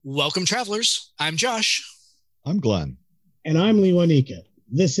Welcome, travelers. I'm Josh. I'm Glenn. And I'm Lewanika.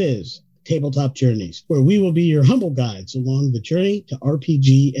 This is Tabletop Journeys, where we will be your humble guides along the journey to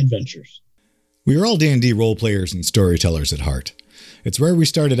RPG adventures. We are all D&D role players and storytellers at heart. It's where we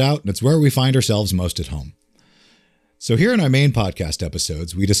started out, and it's where we find ourselves most at home. So here in our main podcast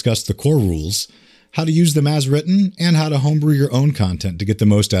episodes, we discuss the core rules, how to use them as written, and how to homebrew your own content to get the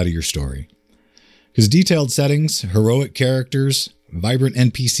most out of your story. Because detailed settings, heroic characters, vibrant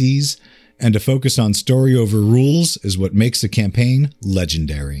NPCs, and a focus on story over rules is what makes a campaign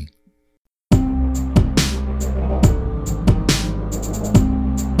legendary.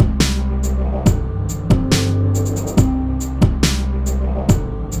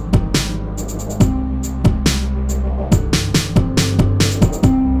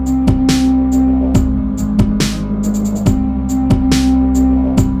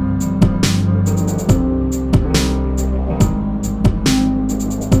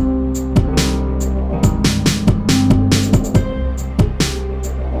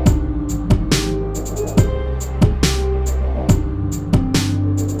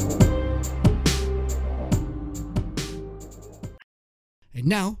 And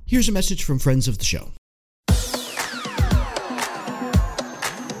now, here's a message from friends of the show.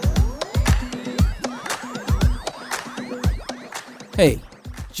 Hey,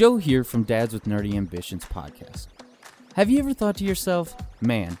 Joe here from Dads with Nerdy Ambitions podcast. Have you ever thought to yourself,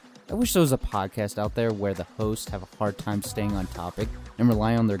 man, I wish there was a podcast out there where the hosts have a hard time staying on topic and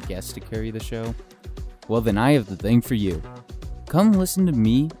rely on their guests to carry the show? Well, then I have the thing for you. Come listen to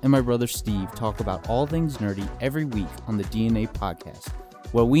me and my brother Steve talk about all things nerdy every week on the DNA podcast,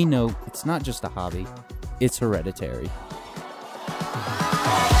 where we know it's not just a hobby, it's hereditary.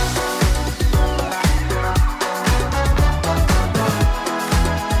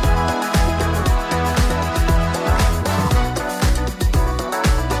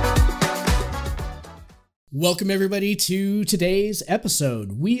 Welcome, everybody, to today's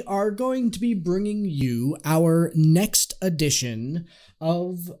episode. We are going to be bringing you our next edition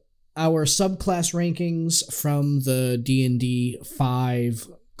of our subclass rankings from the D&D 5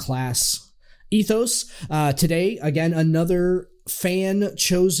 class ethos. Today, again, another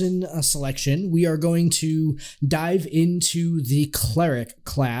fan-chosen selection. We are going to dive into the cleric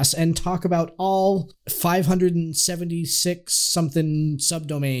class and talk about all 576 something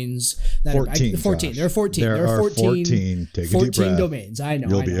subdomains that 14, are 14. There are 14. There are 14. Take a deep 14 breath. domains. I know.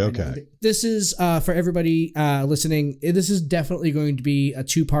 You'll I know, be I okay. know. This is for everybody listening. This is definitely going to be a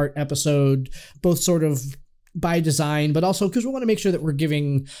two-part episode, both sort of by design, but also because we want to make sure that we're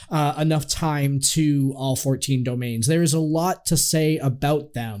giving enough time to all 14 domains. There is a lot to say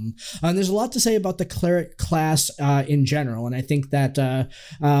about them, and there's a lot to say about the cleric class in general. And I think that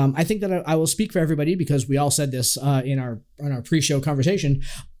I will speak for everybody because we all said this in our pre-show conversation.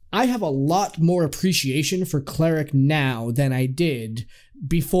 I have a lot more appreciation for cleric now than I did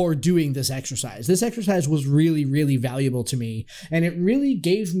before doing this exercise. This exercise was really, really valuable to me, and it really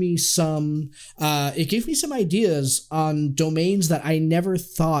gave me some ideas on domains that I never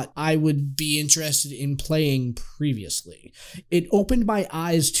thought I would be interested in playing previously. It opened my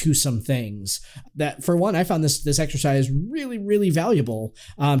eyes to some things that, for one, I found this exercise really, really valuable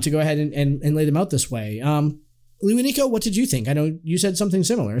to go ahead and lay them out this way. Lewanika, what did you think? I know you said something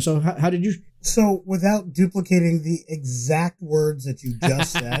similar, so how did you... So, without duplicating the exact words that you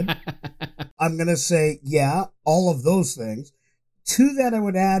just said, I'm going to say, yeah, all of those things. To that, I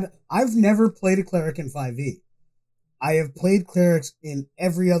would add, I've never played a cleric in 5e. I have played clerics in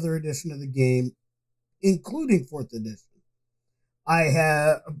every other edition of the game, including 4th edition. I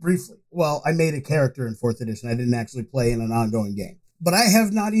have, briefly, I made a character in 4th edition. I didn't actually play in an ongoing game. But I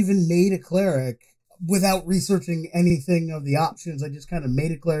have not even made a cleric without researching anything of the options. I just kind of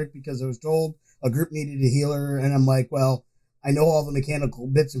made a cleric because I was told a group needed a healer, and I'm like, well, I know all the mechanical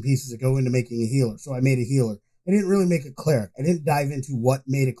bits and pieces that go into making a healer, so I made a healer. I didn't really make a cleric. I didn't dive into what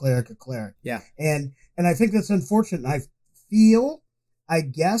made a cleric a cleric. Yeah. And I think that's unfortunate. I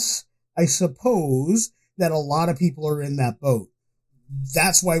suppose that a lot of people are in that boat.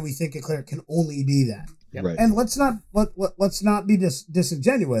 That's why we think a cleric can only be that. Yep. Right. And let's not be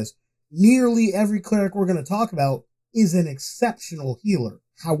disingenuous. Nearly every cleric we're going to talk about is an exceptional healer.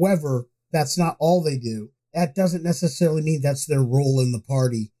 However, that's not all they do. That doesn't necessarily mean that's their role in the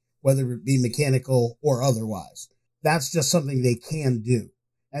party, whether it be mechanical or otherwise. That's just something they can do.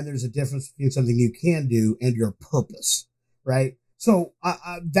 And there's a difference between something you can do and your purpose, right? So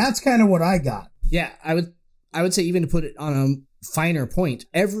that's kind of what I got. Yeah, I would say, even to put it on a finer point,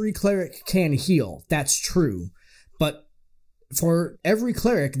 every cleric can heal. That's true. But for every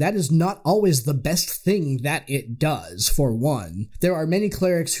cleric, that is not always the best thing that it does, for one. There are many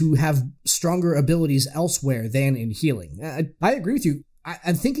clerics who have stronger abilities elsewhere than in healing. I agree with you.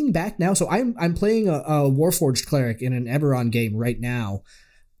 I'm thinking back now, so I'm playing a Warforged cleric in an Eberron game right now.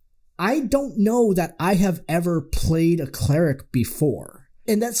 I don't know that I have ever played a cleric before.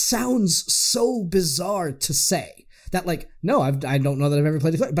 And that sounds so bizarre to say. That no, I don't know that I've ever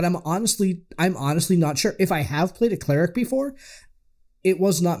played a cleric, but I'm honestly not sure. If I have played a cleric before, it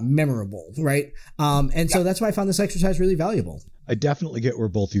was not memorable, right? So that's why I found this exercise really valuable. I definitely get where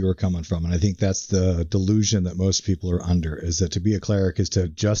both of you are coming from, and I think that's the delusion that most people are under, is that to be a cleric is to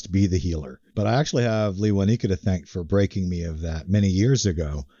just be the healer. But I actually have Lee Wanika to thank for breaking me of that many years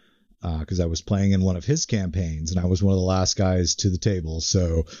ago, because I was playing in one of his campaigns, and I was one of the last guys to the table,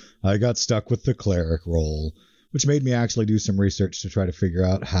 so I got stuck with the cleric role, which made me actually do some research to try to figure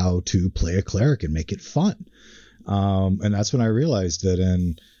out how to play a cleric and make it fun. And that's when I realized that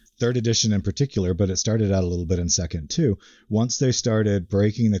in 3rd edition in particular, but it started out a little bit in 2nd too, once they started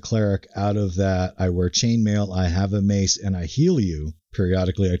breaking the cleric out of that, I wear chainmail, I have a mace, and I heal you,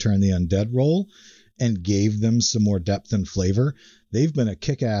 periodically I turn the undead role, and gave them some more depth and flavor. They've been a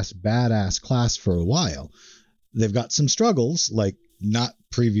kick-ass, badass class for a while. They've got some struggles, like not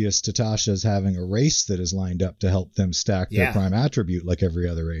previous to Tasha's having a race that is lined up to help them stack their prime attribute like every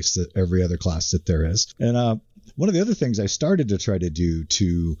other race, that every other class that there is. And one of the other things I started to try to do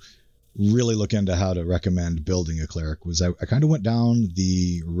to really look into how to recommend building a cleric was I kind of went down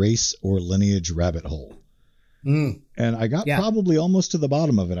the race or lineage rabbit hole. And I got probably almost to the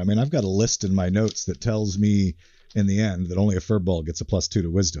bottom of it. I mean, I've got a list in my notes that tells me in the end that only a furball gets a +2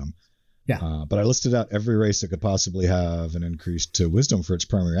 to wisdom. But I listed out every race that could possibly have an increase to wisdom for its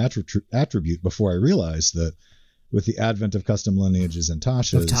primary attribute before I realized that with the advent of custom lineages and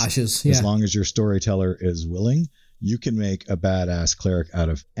Tasha's, as long as your storyteller is willing, you can make a badass cleric out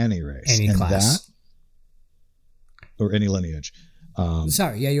of any race. Any class. Or any lineage.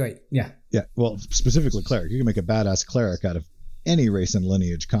 You're right. Yeah. Well, specifically cleric. You can make a badass cleric out of any race and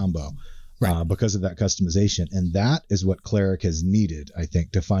lineage combo. Right. Because of that customization. And that is what cleric has needed, I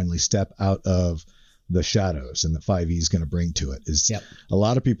think, to finally step out of the shadows, and that 5e is going to bring to it. A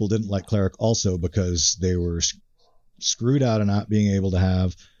lot of people didn't like cleric also because they were screwed out of not being able to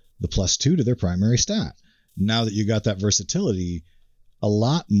have the +2 to their primary stat. Now that you got that versatility, a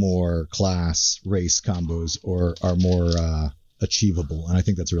lot more class race combos are more achievable, and I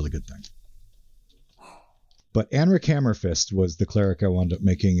think that's a really good thing. But Anric Hammerfist was the cleric I wound up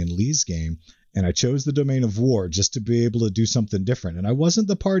making in Lee's game, and I chose the Domain of War just to be able to do something different. And I wasn't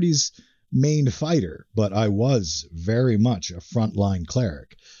the party's main fighter, but I was very much a frontline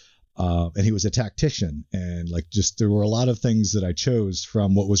cleric. And he was a tactician, and there were a lot of things that I chose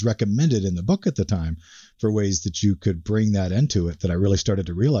from what was recommended in the book at the time for ways that you could bring that into it, that I really started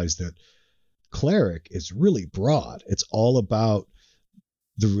to realize that cleric is really broad. It's all about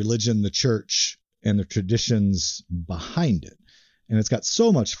the religion, the church, and the traditions behind it. And it's got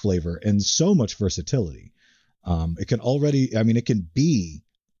so much flavor and so much versatility. It can be,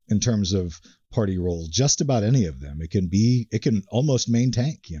 in terms of party role, just about any of them. It can almost main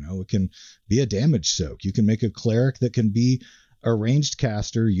tank, it can be a damage soak. You can make a cleric that can be a ranged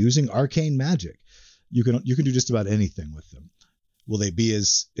caster using arcane magic. You can do just about anything with them. Will they be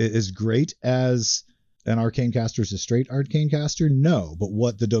as great as an arcane caster is a straight arcane caster? No, but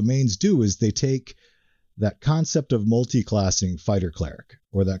what the domains do is they take that concept of multi-classing fighter cleric,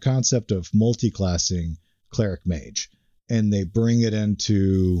 or that concept of multi-classing cleric mage, and they bring it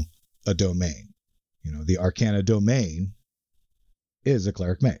into a domain. The Arcana domain is a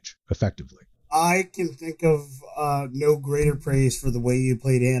cleric mage, effectively. I can think of no greater praise for the way you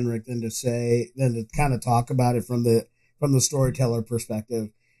played Anric than to kind of talk about it from the storyteller perspective.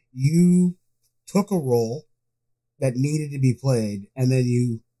 You took a role that needed to be played, and then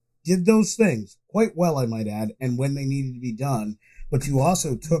you did those things quite well, I might add, and when they needed to be done. But you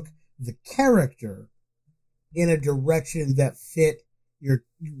also took the character in a direction that fit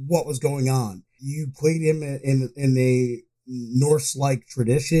what was going on. You played him in a Norse-like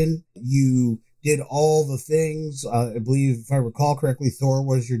tradition. You did all the things. I believe, if I recall correctly, Thor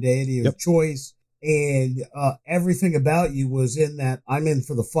was your deity of choice. And everything about you was in that I'm in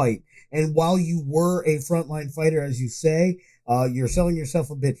for the fight. And while you were a frontline fighter, as you say, you're selling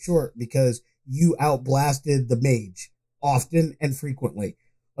yourself a bit short because you outblasted the mage often and frequently.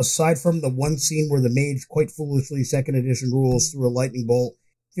 Aside from the one scene where the mage, quite foolishly, 2nd edition rules, threw a lightning bolt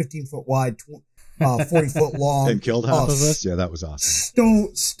 15 foot wide, 40 foot long. And killed half of us? Yeah, that was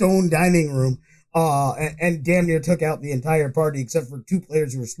awesome. Stone dining room. and damn near took out the entire party except for 2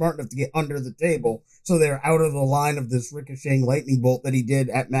 players who were smart enough to get under the table, so they're out of the line of this ricocheting lightning bolt that he did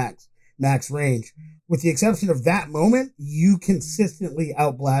at max range. With the exception of that moment, you consistently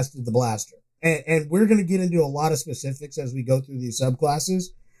outblasted the blaster. And we're going to get into a lot of specifics as we go through these subclasses,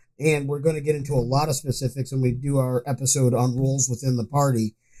 and we're going to get into a lot of specifics when we do our episode on roles within the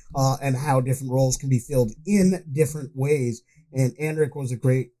party, and how different roles can be filled in different ways. And Andric was a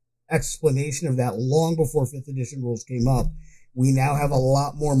great explanation of that long before 5th edition rules came up. We now have a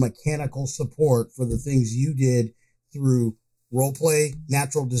lot more mechanical support for the things you did through roleplay,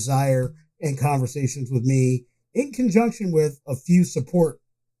 natural desire, and conversations with me, in conjunction with a few support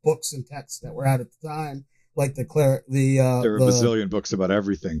books and texts that were out at the time, like there were a bazillion books about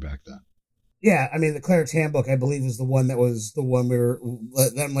everything back then. Yeah, I mean, the Cleric's Handbook, I believe, is the one that was the one we were,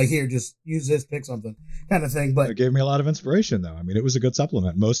 I'm like, here, just use this, pick something, kind of thing. But it gave me a lot of inspiration, though. I mean, it was a good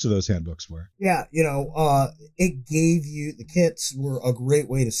supplement. Most of those handbooks were. Yeah, it gave you, the kits were a great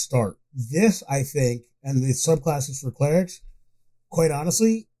way to start. This, I think, and the subclasses for clerics, quite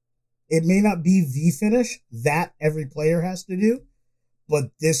honestly, it may not be the finish that every player has to do, but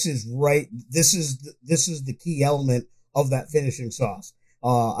this is the key element of that finishing sauce.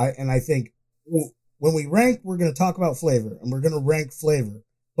 I think when we rank, we're going to talk about flavor, and we're going to rank flavor,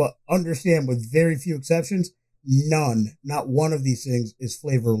 but understand, with very few exceptions, not one of these things is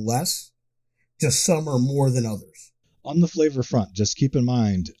flavorless. Just some are more than others. On the flavor front, just keep in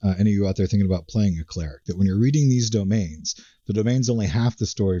mind, any of you out there thinking about playing a cleric, that when you're reading these domains, the domain's only half the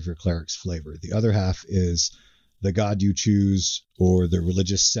story of your cleric's flavor. The other half is the god you choose or the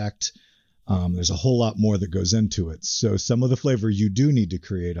religious sect. There's a whole lot more that goes into it. So some of the flavor you do need to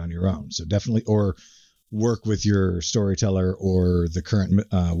create on your own. So definitely, or work with your storyteller or the current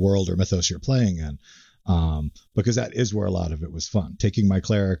world or mythos you're playing in. Because that is where a lot of it was fun. Taking my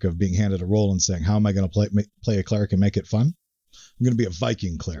cleric of being handed a role and saying, how am I going to play a cleric and make it fun? I'm going to be a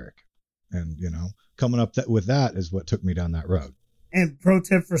Viking cleric. And, coming up with that is what took me down that road. And pro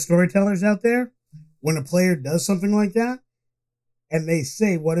tip for storytellers out there, when a player does something like that, and they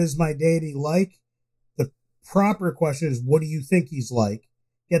say, what is my deity like? The proper question is, what do you think he's like?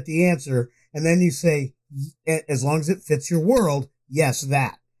 Get the answer. And then you say, as long as it fits your world, yes,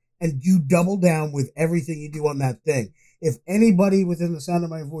 that. And you double down with everything you do on that thing. If anybody within the sound of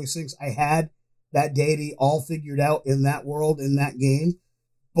my voice thinks I had that deity all figured out in that world, in that game,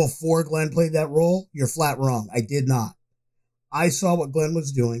 before Glenn played that role, you're flat wrong. I did not. I saw what Glenn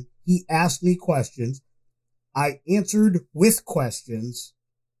was doing. He asked me questions. I answered with questions,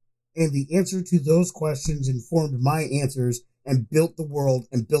 and the answer to those questions informed my answers and built the world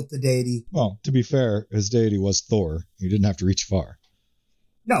and built the deity. Well, to be fair, his deity was Thor. You didn't have to reach far.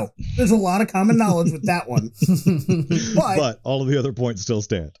 No, there's a lot of common knowledge with that one. But all of the other points still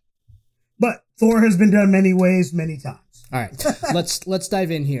stand. But Thor has been done many ways, many times. All right, let's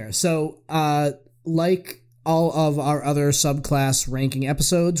dive in here. So, like all of our other subclass ranking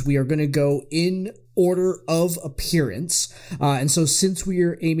episodes, we are going to go in order of appearance. And so since we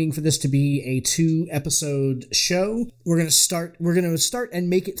are aiming for this to be a 2-episode show, we're going to start and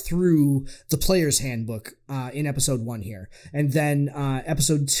make it through the player's handbook in episode 1 here. And then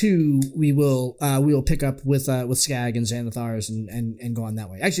episode 2 we will pick up with Skag and Xanathars and go on that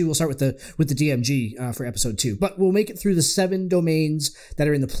way. Actually, we'll start with the DMG for episode 2. But we'll make it through the 7 domains that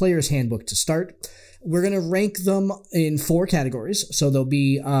are in the player's handbook to start. We're going to rank them in 4 categories. So there'll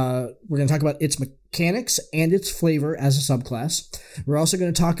be, we're going to talk about its mechanics and its flavor as a subclass. We're also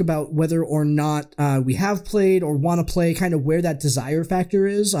going to talk about whether or not we have played or want to play, kind of where that desire factor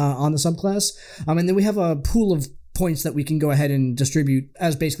is on the subclass. And then we have a pool of points that we can go ahead and distribute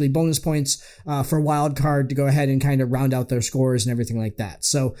as basically bonus points for Wildcard to go ahead and kind of round out their scores and everything like that.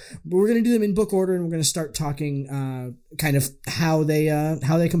 So we're going to do them in book order, and we're going to start talking kind of how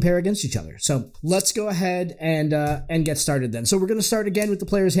they compare against each other. So let's go ahead and get started then. So we're going to start again with the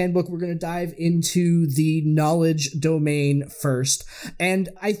player's handbook. We're going to dive into the knowledge domain first. And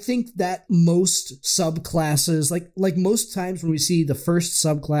I think that most subclasses, like most times when we see the first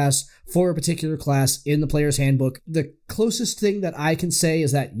subclass for a particular class in the player's handbook, the closest thing that I can say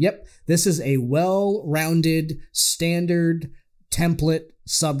is that, yep, this is a well-rounded, standard template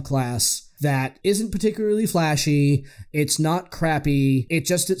subclass that isn't particularly flashy. It's not crappy.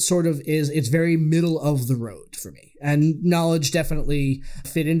 It's very middle of the road for me. And knowledge definitely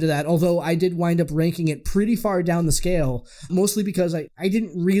fit into that. Although I did wind up ranking it pretty far down the scale, mostly because I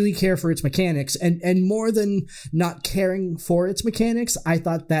didn't really care for its mechanics. And more than not caring for its mechanics, I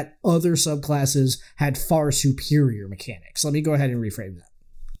thought that other subclasses had far superior mechanics. Let me go ahead and reframe that.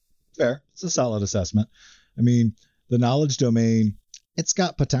 Fair. It's a solid assessment. I mean, the knowledge domain, it's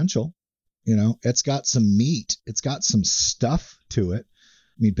got potential. You know, it's got some meat. It's got some stuff to it.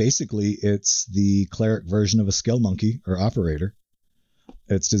 I mean, basically, it's the cleric version of a skill monkey or operator.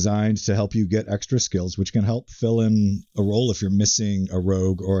 It's designed to help you get extra skills, which can help fill in a role if you're missing a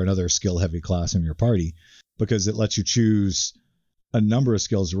rogue or another skill-heavy class in your party, because it lets you choose a number of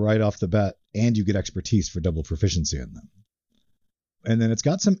skills right off the bat, and you get expertise for double proficiency in them. And then it's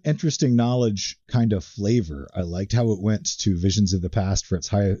got some interesting knowledge kind of flavor. I liked how it went to Visions of the Past for its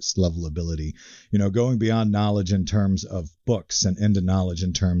highest level ability, you know, going beyond knowledge in terms of books and into knowledge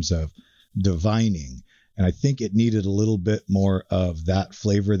in terms of divining. And I think it needed a little bit more of that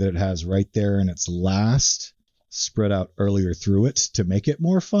flavor that it has right there in its last, spread out earlier through it to make it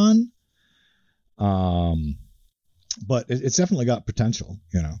more fun. But it's definitely got potential,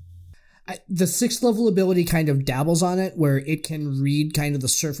 you know. The 6th level ability kind of dabbles on it, where it can read kind of the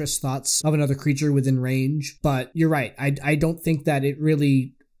surface thoughts of another creature within range. But you're right. I don't think that it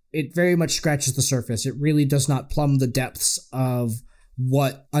very much scratches the surface. It really does not plumb the depths of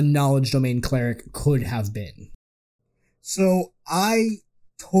what a knowledge domain cleric could have been. So I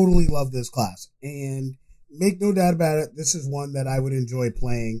totally love this class, and make no doubt about it, this is one that I would enjoy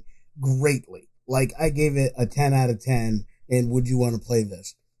playing greatly. Like, I gave it a 10 out of 10, and would you want to play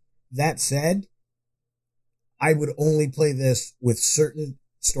this? That said, I would only play this with certain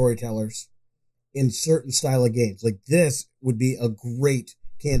storytellers in certain style of games. Like, this would be a great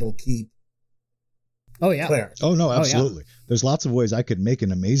Candlekeep. Oh, yeah. Cleric. Oh, no, absolutely. Oh, yeah. There's lots of ways I could make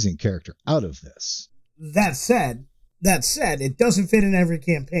an amazing character out of this. That said, it doesn't fit in every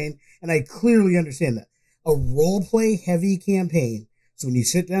campaign, and I clearly understand that. A roleplay heavy campaign. So when you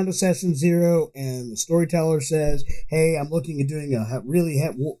sit down to session 0 and the storyteller says, hey, I'm looking at doing a really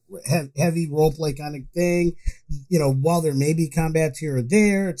heavy roleplay kind of thing, you know, while there may be combats here or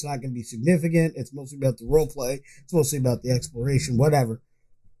there, it's not going to be significant. It's mostly about the roleplay. It's mostly about the exploration, whatever.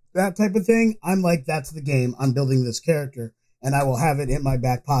 That type of thing, I'm like, that's the game. I'm building this character, and I will have it in my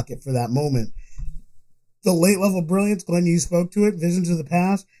back pocket for that moment. The late level brilliance, Glenn, you spoke to it, Visions of the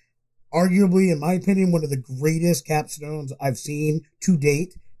Past, arguably, in my opinion, one of the greatest capstones I've seen to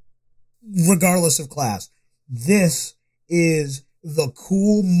date, regardless of class. This is the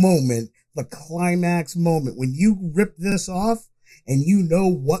cool moment, the climax moment. When you rip this off and you know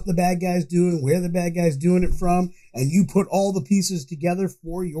what the bad guy's doing, where the bad guy's doing it from, and you put all the pieces together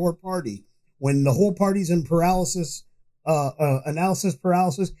for your party. When the whole party's in analysis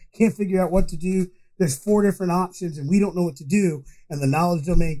paralysis, can't figure out what to do, there's 4 different options and we don't know what to do. And the knowledge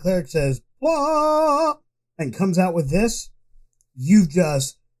domain cleric says, blah, and comes out with this. You've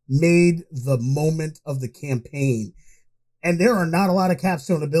just made the moment of the campaign. And there are not a lot of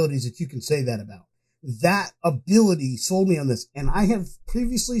capstone abilities that you can say that about. That ability sold me on this. And I have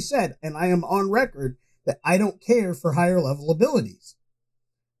previously said, and I am on record, that I don't care for higher level abilities.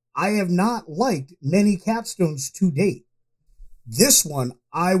 I have not liked many capstones to date. This one,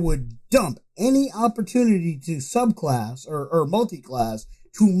 I would dump any opportunity to subclass or multi-class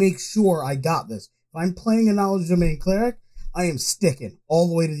to make sure I got this. If I'm playing a knowledge domain cleric, I am sticking all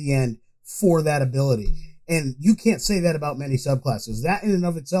the way to the end for that ability. And you can't say that about many subclasses. That in and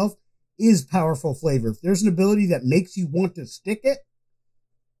of itself is powerful flavor. If there's an ability that makes you want to stick it,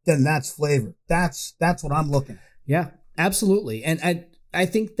 then that's flavor. That's what I'm looking at. Yeah, absolutely. And I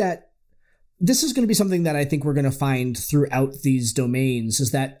think that this is going to be something that I think we're going to find throughout these domains, is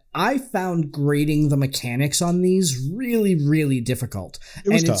that I found grading the mechanics on these really, really difficult.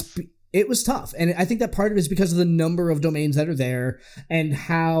 It was tough. And I think that part of it is because of the number of domains that are there and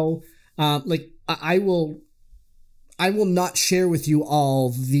how, I will not share with you all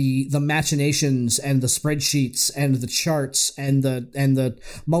the machinations and the spreadsheets and the charts and the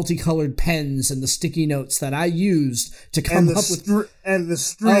multicolored pens and the sticky notes that I used to come up with the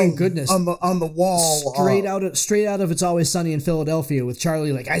string. Oh goodness! on the wall, straight out of It's Always Sunny in Philadelphia with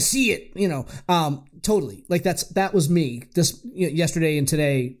Charlie. Like, I see it, totally. Like that was me. This yesterday and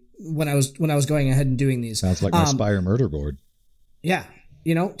today when I was going ahead and doing these. Sounds like my Spire murder board. Yeah.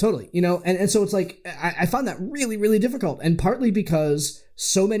 Totally, and so it's like, I found that really, really difficult, and partly because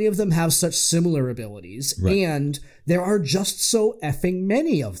so many of them have such similar abilities, right. And there are just so effing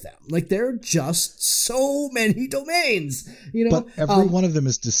many of them. Like, there are just so many domains, But every one of them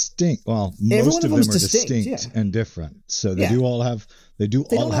is distinct. Well, most of them are distinct and different. So they do all have, they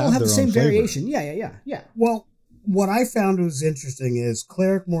all have the same variation. Yeah. Well, what I found was interesting is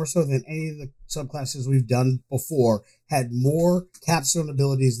cleric, more so than any of the subclasses we've done before, had more capstone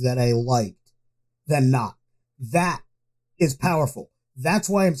abilities that I liked than not. That is powerful. That's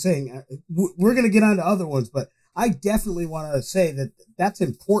why I'm saying we're going to get on to other ones, but I definitely want to say that that's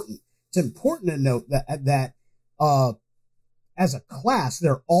important. It's important to note that as a class,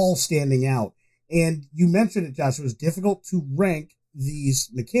 they're all standing out. And you mentioned it, Josh, it was difficult to rank these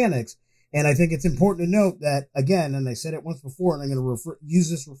mechanics. And I think it's important to note that, again, and I said it once before, and I'm going to use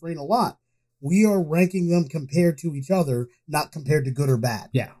this refrain a lot, we are ranking them compared to each other, not compared to good or bad.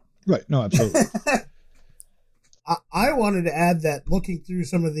 Yeah. Right. No, absolutely. I wanted to add that looking through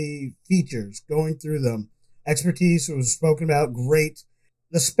some of the features, going through them, expertise was spoken about, great.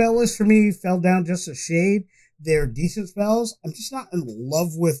 The spell list for me fell down just a shade. They're decent spells. I'm just not in love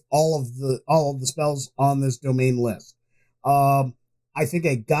with all of the spells on this domain list. I think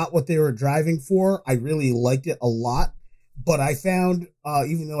I got what they were driving for. I really liked it a lot, but I found,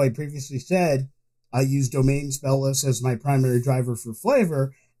 even though I previously said I use domain spell lists as my primary driver for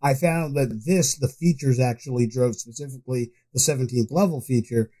flavor, I found that the features actually drove, specifically the 17th level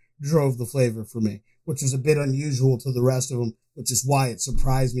feature, drove the flavor for me, which is a bit unusual to the rest of them, which is why it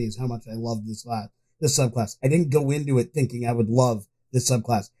surprised me is how much I loved this subclass. I didn't go into it thinking I would love this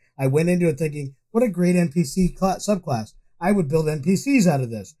subclass. I went into it thinking, what a great NPC subclass. I would build NPCs out of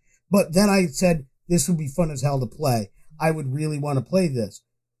this. But then I said, this would be fun as hell to play. I would really want to play this.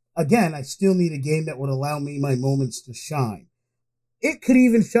 Again, I still need a game that would allow me my moments to shine. It could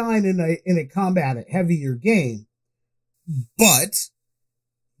even shine in a combat heavier game, but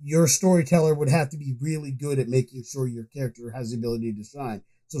your storyteller would have to be really good at making sure your character has the ability to shine.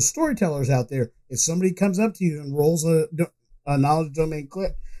 So storytellers out there, if somebody comes up to you and rolls a knowledge domain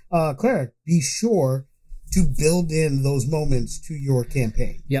cleric, be sure to build in those moments to your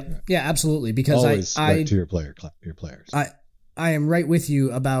campaign. Yep. Yeah, absolutely. Because always right to your players. I am right with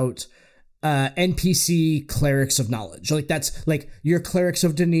you about NPC clerics of knowledge. Like that's like your clerics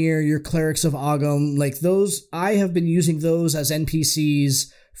of Denier, your clerics of Ogham, like those. I have been using those as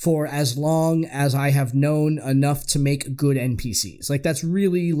NPCs for as long as I have known enough to make good NPCs. Like that's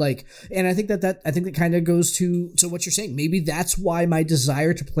really like, and I think that kind of goes to what you're saying. Maybe that's why my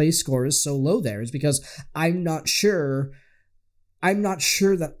desire to play score is so low there, is because I'm not sure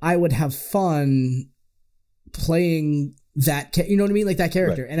that I would have fun playing that, you know what I mean? Like that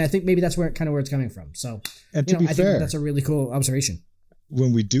character. Right. And I think maybe that's where it's coming from. So, and to be fair, think that's a really cool observation.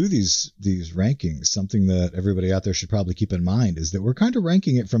 When we do these rankings, something that everybody out there should probably keep in mind is that we're kind of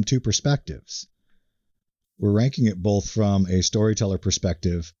ranking it from two perspectives. We're ranking it both from a storyteller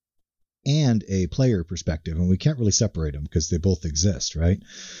perspective and a player perspective, and we can't really separate them because they both exist, right?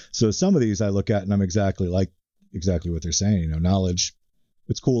 So some of these I look at and I'm exactly what they're saying. You know, knowledge,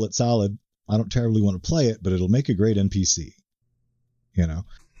 it's cool, it's solid. I don't terribly want to play it, but it'll make a great NPC. You know?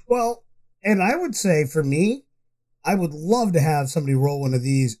 Well, and I would say for me, I would love to have somebody roll one of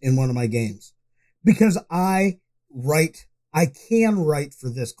these in one of my games, because I can write for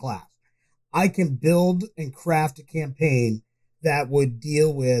this class. I can build and craft a campaign that would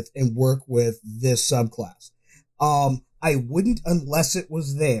deal with and work with this subclass. I wouldn't unless it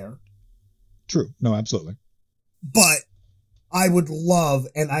was there. True. No, absolutely. But I would love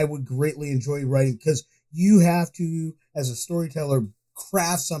and I would greatly enjoy writing, because you have to, as a storyteller,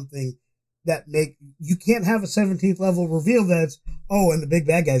 craft something that you can't have a 17th level reveal that's, and the big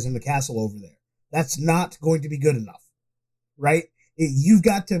bad guy's in the castle over there. That's not going to be good enough, right? You've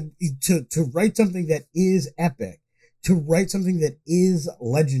got to write something that is epic, to write something that is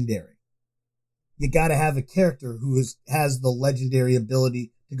legendary. You got to have a character who has the legendary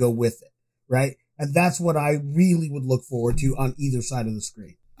ability to go with it, right? And that's what I really would look forward to on either side of the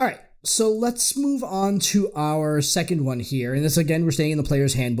screen. All right. So let's move on to our second one here. And this, again, we're staying in the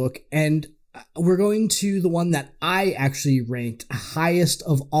player's handbook. And we're going to the one that I actually ranked highest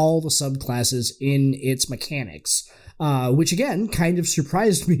of all the subclasses in its mechanics, which, again, kind of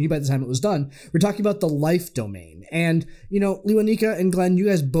surprised me by the time it was done. We're talking about the life domain. And, you know, Lewanika and Glenn, you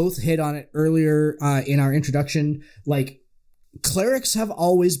guys both hit on it earlier in our introduction. Like, clerics have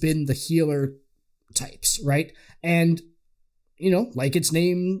always been the healer types, right? And, you know, like its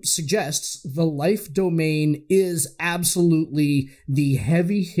name suggests, the life domain is absolutely the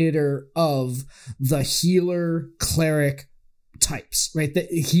heavy hitter of the healer cleric types, right?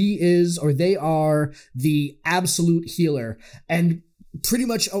 That he is, or they are, the absolute healer, and pretty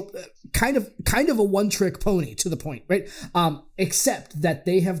much kind of a one-trick pony to the point, right? Except that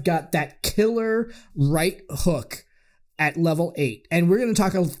they have got that killer right hook at level 8. And we're going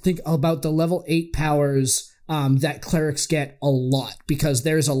to think about the level 8 powers that clerics get a lot, because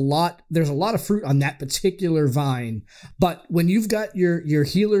there's a lot of fruit on that particular vine. But when you've got your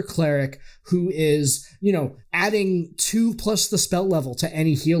healer cleric who is, adding 2 plus the spell level to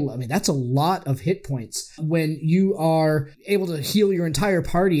any heal, I mean, that's a lot of hit points. When you are able to heal your entire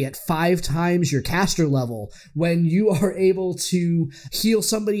party at 5 times your caster level, when you are able to heal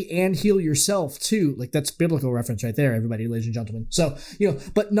somebody and heal yourself too, like that's biblical reference right there, everybody, ladies and gentlemen. So,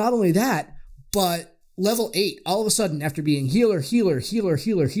 but not only that, but level 8, all of a sudden, after being healer,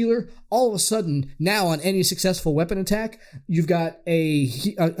 all of a sudden, now on any successful weapon attack, you've got a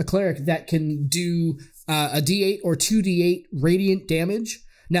cleric that can do a D8 or 2D8 radiant damage.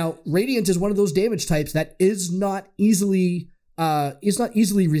 Now, radiant is one of those damage types that is not easily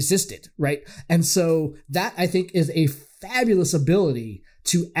resisted, right? And so that, I think, is a fabulous ability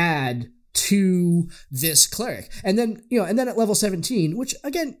to add to this cleric. And then, and then at level 17, which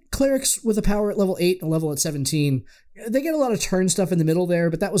again, clerics with a power at level 8 and a level at 17, they get a lot of turn stuff in the middle there,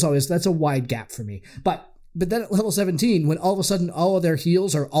 but that's a wide gap for me. But then at level 17, when all of a sudden all of their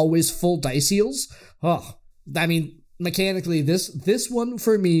heals are always full dice heals, mechanically, this one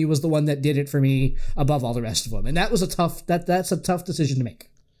for me was the one that did it for me above all the rest of them. And that's a tough decision to make.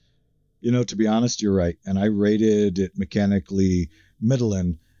 To be honest, you're right. And I rated it mechanically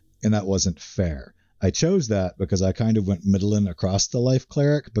middling, and that wasn't fair. I chose that because I kind of went middling across the life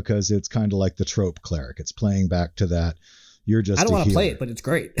cleric, because it's kind of like the trope cleric. It's playing back to that. You're just I don't want to play it, but it's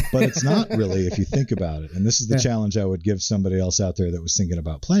great. But it's not really, if you think about it. And this is the challenge I would give somebody else out there that was thinking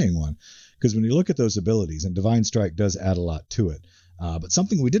about playing one. Because when you look at those abilities, and Divine Strike does add a lot to it. But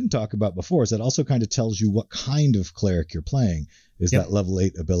something we didn't talk about before is that also kind of tells you what kind of cleric you're playing, is that level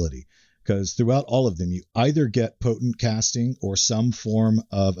 8 ability. Because throughout all of them, you either get potent casting or some form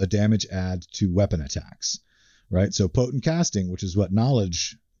of a damage add to weapon attacks, right? So potent casting, which is what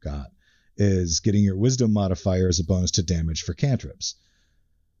Knowledge got, is getting your wisdom modifier as a bonus to damage for cantrips.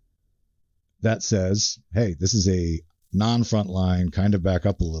 That says, hey, this is a non-frontline, kind of back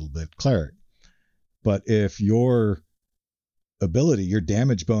up a little bit, cleric. But if your ability, your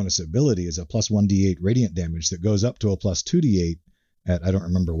damage bonus ability, is a plus 1d8 radiant damage that goes up to a plus 2d8 at, I don't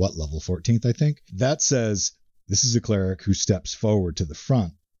remember what level, 14th, I think. That says this is a cleric who steps forward to the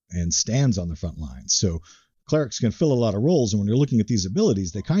front and stands on the front line. So clerics can fill a lot of roles, and when you're looking at these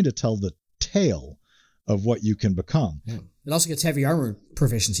abilities, they kind of tell the tale of what you can become. Yeah. It also gets heavy armor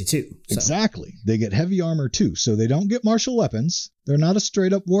proficiency too. So. Exactly. They get heavy armor too. So they don't get martial weapons. They're not a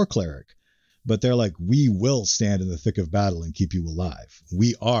straight up war cleric, but they're like, we will stand in the thick of battle and keep you alive.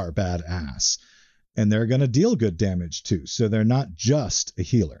 We are badass. And they're going to deal good damage too. So they're not just a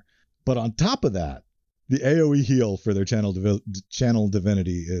healer. But on top of that, the AoE heal for their channel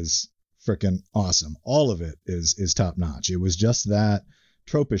divinity is freaking awesome. All of it is top notch. It was just that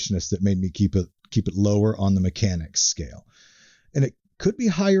tropishness that made me keep it lower on the mechanics scale. And it could be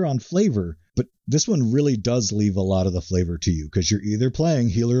higher on flavor, but this one really does leave a lot of the flavor to you, because you're either playing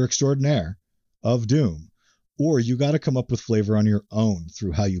Healer Extraordinaire of Doom, or you got to come up with flavor on your own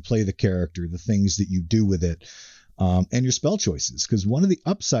through how you play the character, the things that you do with it, and your spell choices. Because one of the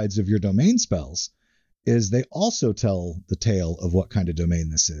upsides of your domain spells is they also tell the tale of what kind of domain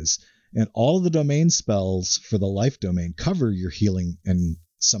this is. And all of the domain spells for the life domain cover your healing and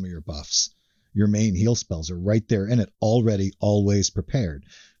some of your buffs. Your main heal spells are right there in it, already always prepared,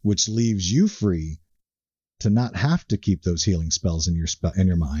 which leaves you free to not have to keep those healing spells in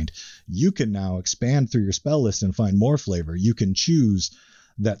your mind. You can now expand through your spell list and find more flavor. You can choose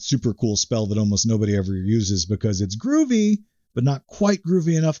that super cool spell that almost nobody ever uses because it's groovy, but not quite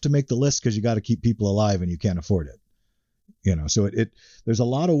groovy enough to make the list, because you got to keep people alive and you can't afford it. So there's a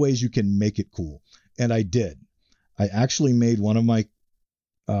lot of ways you can make it cool. And I did. I actually made one of my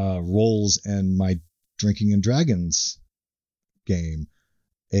roles in my Drinking and Dragons game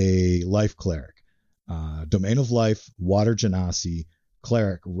a life cleric. Domain of Life, Water Genasi,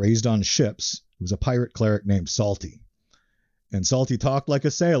 cleric raised on ships. It was a pirate cleric named Salty. And Salty talked like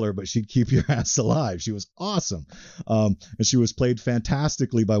a sailor, but she'd keep your ass alive. She was awesome. And she was played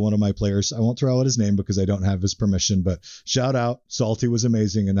fantastically by one of my players. I won't throw out his name because I don't have his permission, but shout out. Salty was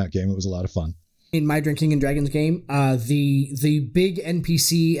amazing in that game. It was a lot of fun. In my Drinking and Dragons game, the big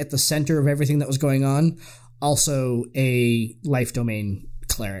NPC at the center of everything that was going on, also a life domain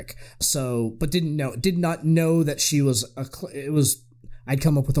cleric. So, but did not know that she was I'd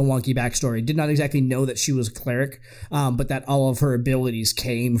come up with a wonky backstory. Did not exactly know that she was a cleric, but that all of her abilities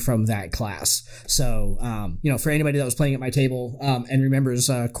came from that class. So, for anybody that was playing at my table and remembers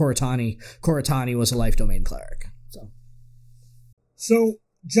Koratani was a life domain cleric. So,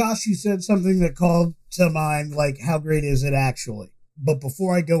 Josh, you said something that called to mind, like, how great is it actually? But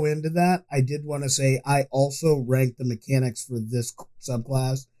before I go into that, I did want to say I also ranked the mechanics for this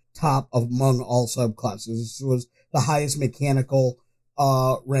subclass top among all subclasses. This was the highest mechanical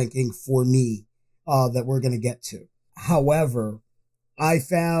ranking for me that we're going to get to. However, I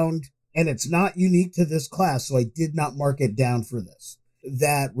found, and it's not unique to this class, so I did not mark it down for this,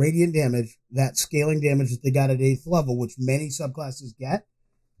 that radiant damage, that scaling damage that they got at 8th level, which many subclasses get,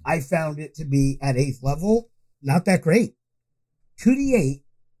 I found it to be at 8th level not that great. 2d8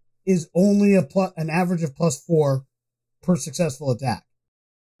 is only an average of +4 per successful attack.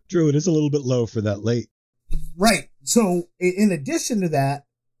 Drew, it is a little bit low for that late. Right. So in addition to that,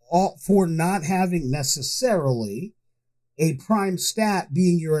 for not having necessarily a prime stat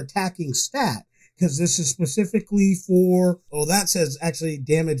being your attacking stat, because this is specifically for, that says actually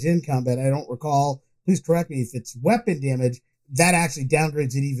damage in combat. I don't recall. Please correct me if it's weapon damage. That actually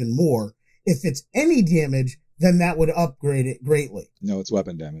downgrades it even more. If it's any damage, then that would upgrade it greatly. No, it's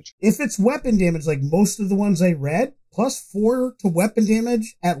weapon damage. If it's weapon damage, like most of the ones I read, +4 to weapon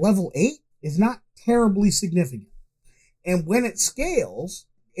damage at level 8 is not terribly significant. And when it scales,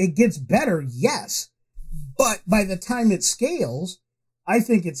 it gets better, yes. But by the time it scales, I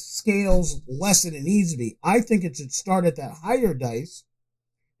think it scales less than it needs to be. I think it should start at that higher dice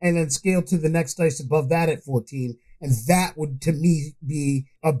and then scale to the next dice above that at 14. And that would, to me, be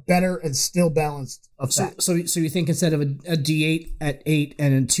a better and still balanced effect. So you think instead of a D8 at 8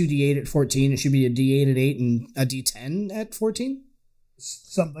 and a 2D8 at 14, it should be a D8 at 8 and a D10 at 14?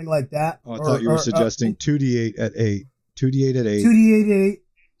 Something like that. Oh, I thought you were suggesting 2d8 at 8. 2d8 at 8. 2d8 at 8.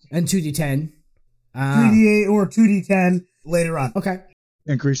 And 2D10. 2d8 or 2d10 later on. Okay.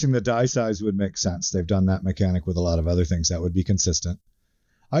 Increasing the die size would make sense. They've done that mechanic with a lot of other things. That would be consistent.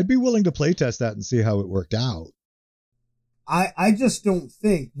 I'd be willing to playtest that and see how it worked out. I just don't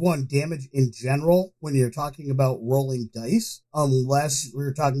think, damage in general, when you're talking about rolling dice, unless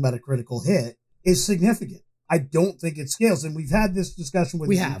we're talking about a critical hit, is significant. I don't think it scales. And we've had this discussion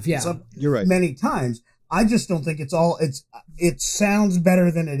with You're right. many times. I just don't think it sounds better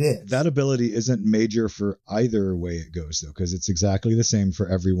than it is. That ability isn't major for either way it goes, though, because it's exactly the same for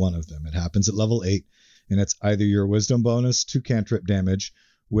every one of them. It happens at level 8, and it's either your wisdom bonus to cantrip damage,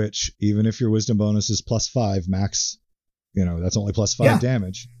 which even if your wisdom bonus is +5 max, that's only +5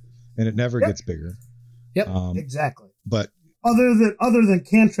 damage, and it never gets bigger. Yep. Exactly. But other than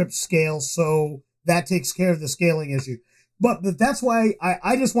cantrip scale, so that takes care of the scaling issue. But that's why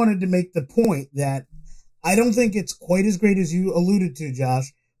I just wanted to make the point that I don't think it's quite as great as you alluded to,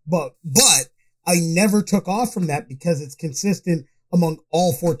 Josh, but I never took off from that because it's consistent among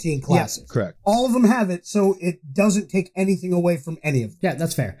all 14 classes. Yeah, correct. All of them have it, so it doesn't take anything away from any of them. Yeah,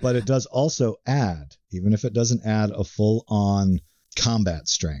 that's fair. But it does also add, even if it doesn't add a full-on combat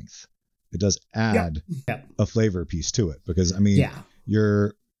strength, it does add a flavor piece to it. Because,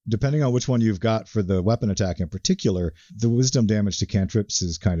 you're, depending on which one you've got for the weapon attack in particular, the wisdom damage to cantrips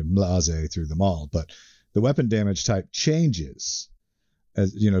is kind of blasé through them all. But the weapon damage type changes,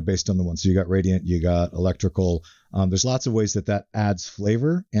 as based on the one. So you got radiant, you got electrical. There's lots of ways that adds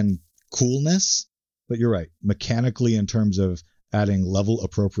flavor and coolness. But you're right. Mechanically, in terms of adding level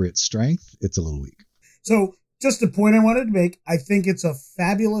appropriate strength, it's a little weak. So just a point I wanted to make. I think it's a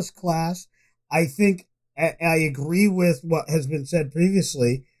fabulous class. I think I agree with what has been said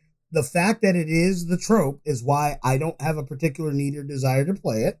previously. The fact that it is the trope is why I don't have a particular need or desire to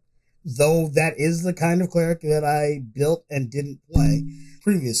play it. Though that is the kind of cleric that I built and didn't play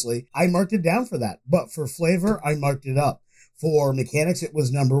previously. I marked it down for that. But for flavor, I marked it up. For mechanics, it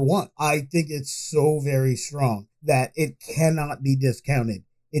was number 1. I think it's so very strong that it cannot be discounted.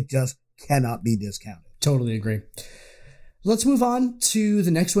 It just cannot be discounted. Totally agree. Let's move on to the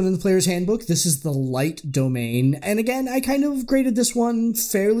next one in the player's handbook. This is the light domain. And again, I kind of graded this one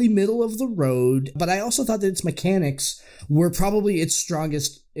fairly middle of the road, but I also thought that its mechanics were probably its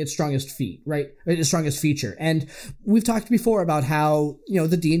strongest feat, right? Its strongest feature. And we've talked before about how,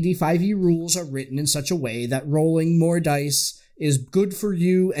 the D&D 5e rules are written in such a way that rolling more dice is good for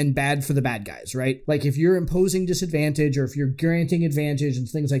you and bad for the bad guys, right? Like if you're imposing disadvantage or if you're granting advantage and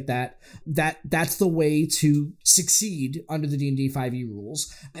things like that, that's the way to succeed under the D&D 5e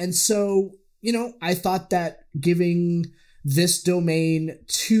rules. And so, I thought that giving this domain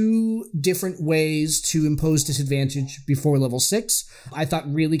 2 different ways to impose disadvantage before level 6, I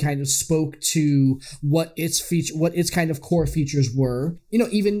thought really kind of spoke to what its kind of core features were.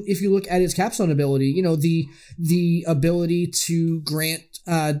 Even if you look at its capstone ability, the ability to grant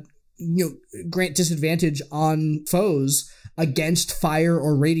disadvantage on foes against fire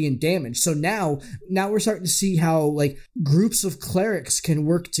or radiant damage. So now we're starting to see how like groups of clerics can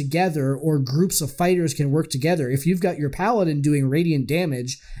work together, or groups of fighters can work together. If you've got your paladin doing radiant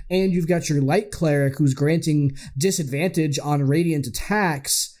damage and you've got your light cleric who's granting disadvantage on radiant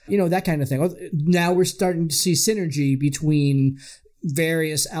attacks, that kind of thing. Now we're starting to see synergy between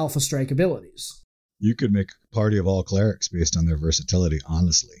various Alpha Strike abilities. You could make a party of all clerics based on their versatility,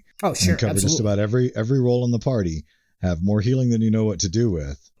 honestly. Oh, sure, and cover absolutely. just about every role in the party, have more healing than you know what to do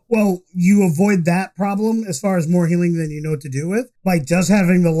with. Well, you avoid that problem as far as more healing than you know what to do with by just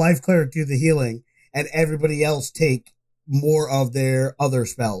having the life cleric do the healing and everybody else take more of their other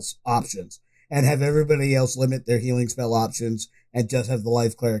spells options, and have everybody else limit their healing spell options and just have the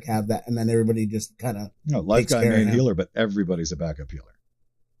life cleric have that, and then everybody just kind of life guy main healer, but everybody's a backup healer.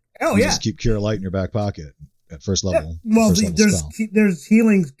 Oh, you yeah. Just keep Cure Light in your back pocket at first level. Yeah. Well, first level spell. there's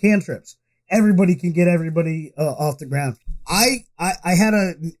healing cantrips. Everybody can get everybody off the ground. I had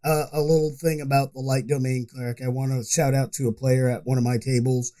a little thing about the light domain cleric. I want to shout out to a player at one of my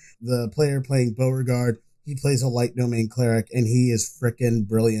tables. The player playing Beauregard, he plays a light domain cleric, and he is frickin'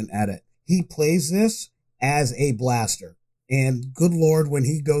 brilliant at it. He plays this as a blaster, and good Lord, when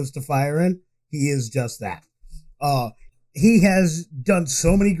he goes to firing, he is just that. He has done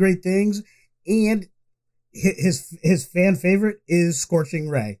so many great things, and his fan favorite is Scorching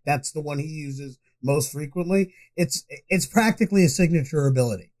Ray. That's the one he uses most frequently. It's practically a signature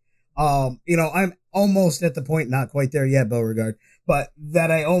ability. I'm almost at the point, not quite there yet, Beauregard, but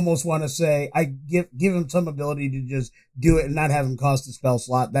that I almost want to say I give him some ability to just do it and not have him cost a spell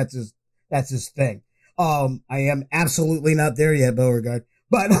slot. That's his thing. I am absolutely not there yet, Beauregard,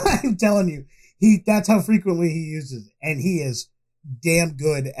 but I'm telling you, that's how frequently he uses it, and he is damn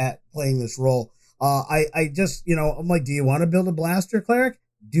good at playing this role. I just, I'm like, do you want to build a blaster cleric?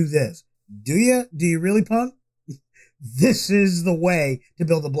 Do this. Do you? Do you really, Punk? This is the way to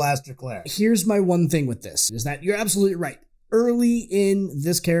build a blaster cleric. Here's my one thing with this, is that you're absolutely right. Early in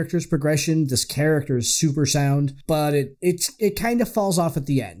this character's progression, this character is super sound, but it kind of falls off at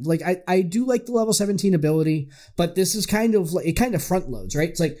the end. Like I do like the level 17 ability, but this is kind of like, it kind of front loads, right?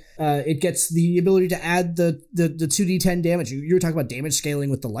 It's like it gets the ability to add the 2d10 damage. You were talking about damage scaling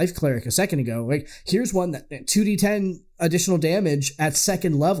with the life cleric a second ago. Like here's one that 2d10 additional damage at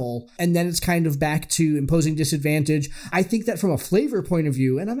second level, and then it's kind of back to imposing disadvantage. I think that from a flavor point of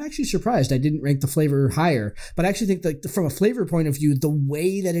view, and I'm actually surprised I didn't rank the flavor higher, but I actually think that from a flavor point of view, the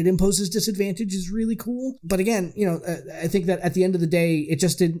way that it imposes disadvantage is really cool. But again, I think that at the end of the day, it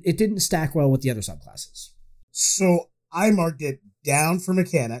didn't stack well with the other subclasses. So I marked it down for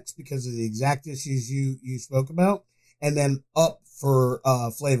mechanics because of the exact issues you spoke about, and then up for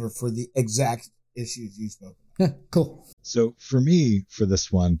flavor for the exact issues you spoke about. Cool. So for me, for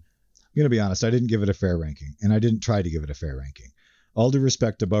this one, I'm going to be honest, I didn't give it a fair ranking, and I didn't try to give it a fair ranking. All due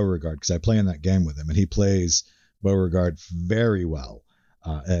respect to Beauregard, because I play in that game with him, and he plays Beauregard very well,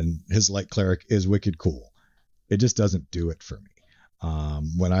 and his light cleric is wicked cool. It just doesn't do it for me.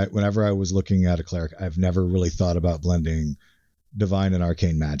 Whenever I was looking at a cleric, I've never really thought about blending divine and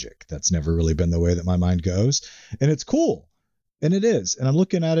arcane magic. That's never really been the way that my mind goes, and it's cool. And it is. And I'm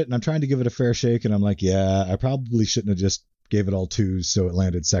looking at it and I'm trying to give it a fair shake. And I'm like, yeah, I probably shouldn't have just gave it all 2s so it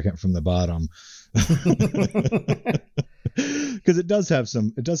landed second from the bottom. Because it does have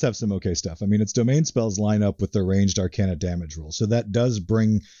some okay stuff. I mean, its domain spells line up with the ranged arcana damage rule. So that does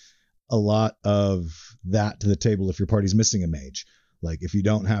bring a lot of that to the table if your party's missing a mage. Like if you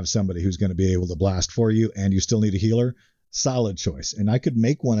don't have somebody who's going to be able to blast for you and you still need a healer, solid choice. And I could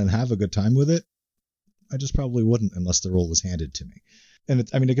make one and have a good time with it. I just probably wouldn't unless the role was handed to me. And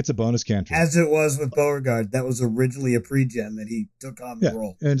it gets a bonus cantrip. As it was with Beauregard, that was originally a pre-gen that he took on the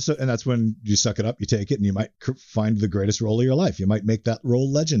role. And that's when you suck it up, you take it, and you might find the greatest role of your life. You might make that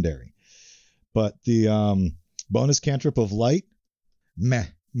role legendary. But the bonus cantrip of light, meh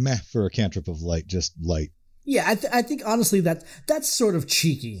for a cantrip of light, just light. Yeah, I think honestly that's sort of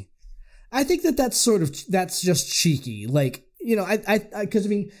cheeky. I think that's just cheeky. Like, because I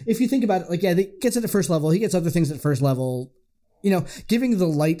mean, if you think about it, like, yeah, he gets it at first level, he gets other things at first level. Giving the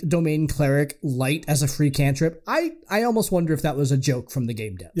light domain cleric light as a free cantrip, I almost wonder if that was a joke from the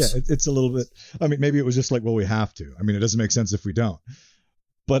game devs. Yeah, it's a little bit. I mean, maybe it was just like, well, we have to. I mean, it doesn't make sense if we don't,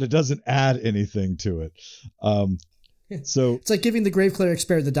 but it doesn't add anything to it. So it's like giving the grave cleric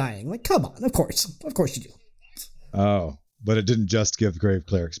spare the dying. Like, come on, of course you do. Oh. But it didn't just give Grave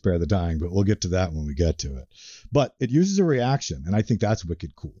Cleric Spare the Dying, but we'll get to that when we get to it. But it uses a reaction, and I think that's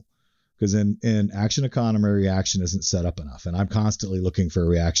wicked cool. Because in Action Economy, reaction isn't set up enough, and I'm constantly looking for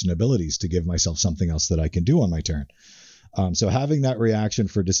reaction abilities to give myself something else that I can do on my turn. So having that reaction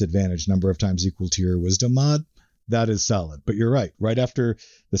for disadvantage number of times equal to your wisdom mod, that is solid. But you're right. Right after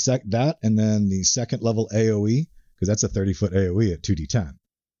that and then the second level AoE, because that's a 30-foot AoE at 2d10,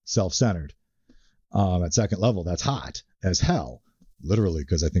 self-centered. At second level, that's hot as hell, literally,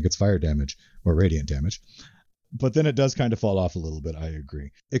 because I think it's fire damage or radiant damage. But then it does kind of fall off a little bit. I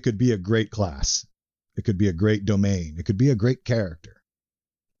agree. It could be a great class. It could be a great domain. It could be a great character.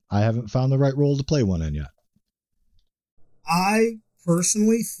 I haven't found the right role to play one in yet. I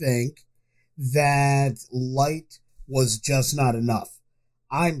personally think that light was just not enough.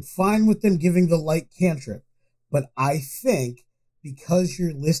 I'm fine with them giving the light cantrip, but I think because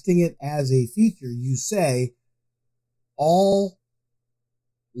you're listing it as a feature, you say all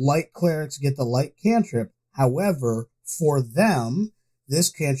light clerics get the light cantrip. However, for them, this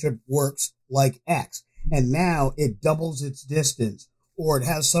cantrip works like X, and now it doubles its distance, or it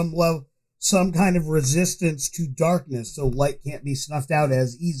has some kind of resistance to darkness, so light can't be snuffed out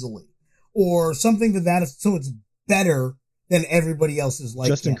as easily, or something to that, so it's better than everybody else's light.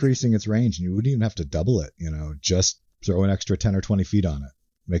 Just increasing its range, and you wouldn't even have to double it. Just throw an extra 10 or 20 feet on it,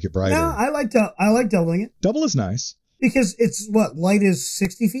 make it brighter. No, I like doubling it. Double is nice because it's light is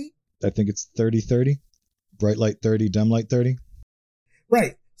 60 feet. I think it's 30-30. Bright light 30, dim light 30.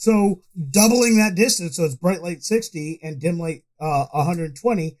 Right. So doubling that distance, so it's bright light 60 and dim light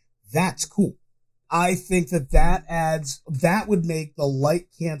 120, that's cool. I think that would make the light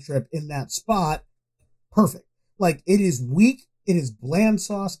cantrip in that spot perfect. Like, it is weak, it is bland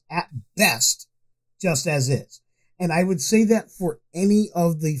sauce at best, just as is. And I would say that for any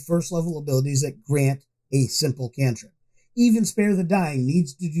of the first level abilities that grant a simple cantrip. Even Spare the Dying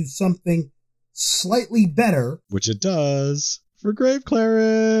needs to do something slightly better. Which it does for Grave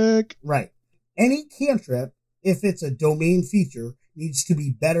Cleric. Right. Any cantrip, if it's a domain feature, needs to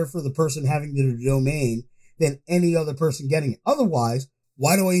be better for the person having the domain than any other person getting it. Otherwise,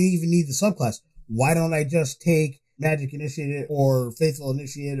 why do I even need the subclass? Why don't I just take Magic Initiated or Faithful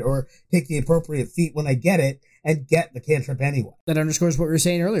Initiated or take the appropriate feat when I get it and get the cantrip anyway? That underscores what we were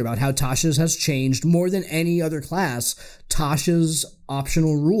saying earlier about how Tasha's has changed more than any other class. Tasha's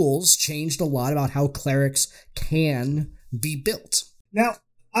optional rules changed a lot about how clerics can be built. Now,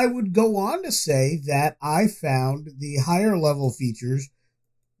 I would go on to say that I found the higher level features,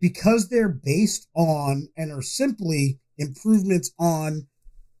 because they're based on and are simply improvements on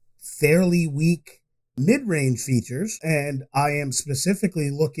fairly weak mid-range features, and I am specifically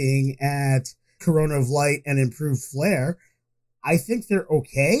looking at Corona of Light and Improved Flare, I think they're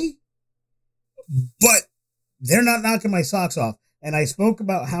okay, but they're not knocking my socks off. And I spoke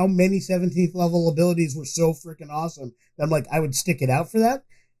about how many 17th level abilities were so freaking awesome that I'm like, I would stick it out for that.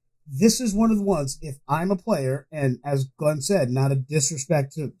 This is one of the ones, if I'm a player, and as Glenn said, not a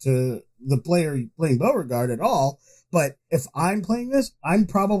disrespect to the player playing Beauregard at all, but if I'm playing this, I'm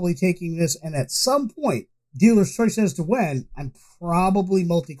probably taking this, and at some point, dealer's choice as to when, I'm probably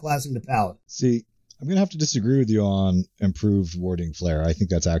multi-classing the Paladin. See, I'm going to have to disagree with you on Improved Warding Flare. I think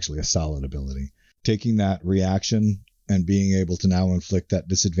that's actually a solid ability. Taking that reaction and being able to now inflict that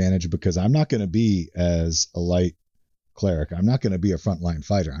disadvantage, because I'm not going to be as a light cleric. I'm not going to be a frontline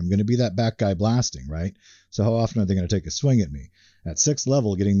fighter. I'm going to be that back guy blasting, right? So how often are they going to take a swing at me? At 6th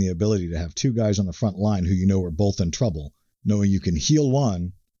level, getting the ability to have two guys on the front line who you know are both in trouble, knowing you can heal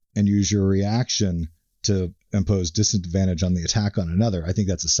one and use your reaction to impose disadvantage on the attack on another, I think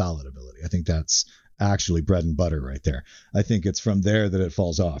that's a solid ability. I think that's actually bread and butter right there. I think it's from there that it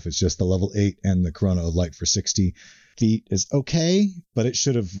falls off. It's just the level 8 and the Corona of Light for 60 feet is okay, but it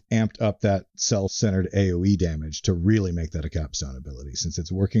should have amped up that self-centered AoE damage to really make that a capstone ability, since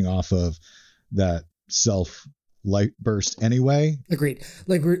it's working off of that self light burst anyway. Agreed.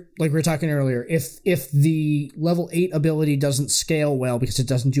 Like we were talking earlier, if the level 8 ability doesn't scale well because it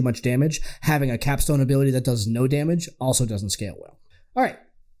doesn't do much damage, having a capstone ability that does no damage also doesn't scale well. All right.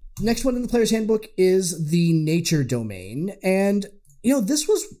 Next one in the player's handbook is the nature domain, and this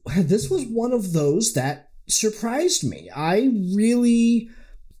was one of those that surprised me. I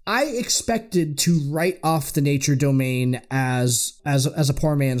expected to write off the nature domain as a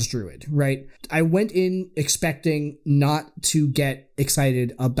poor man's druid, right? I went in expecting not to get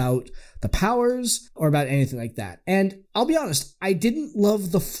excited about the powers or about anything like that. And I'll be honest, I didn't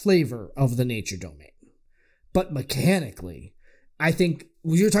love the flavor of the nature domain. But mechanically, I think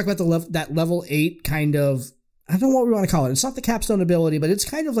we were talking about that level 8 kind of I don't know what we want to call it. It's not the capstone ability, but it's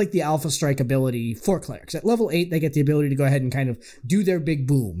kind of like the alpha strike ability for clerics. At level 8, they get the ability to go ahead and kind of do their big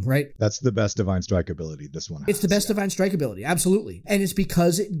boom, right? That's the best divine strike ability this one has. It's the best divine strike ability, absolutely. And it's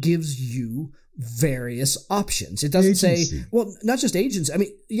because it gives you various options. It doesn't say, well, not just agency. I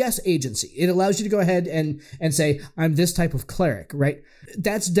mean, yes, agency. It allows you to go ahead and say, I'm this type of cleric, right?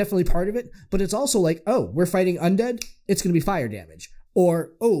 That's definitely part of it. But it's also like, oh, we're fighting undead. It's going to be fire damage.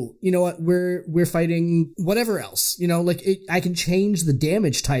 Or, oh, you know what, we're fighting whatever else, like I can change the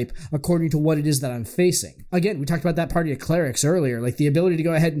damage type according to what it is that I'm facing. Again, we talked about that party of clerics earlier, like the ability to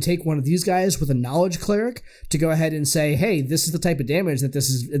go ahead and take one of these guys with a knowledge cleric to go ahead and say, hey, this is the type of damage that this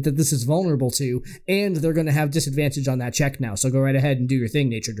is vulnerable to, and they're going to have disadvantage on that check now. So go right ahead and do your thing,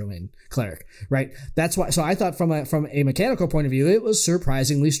 Nature Domain cleric, right? That's why. So I thought from a mechanical point of view, it was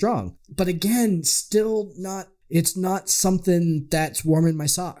surprisingly strong, but again, still not. It's not something that's warming my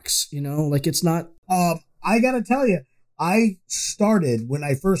socks, like it's not. I gotta tell you, I started when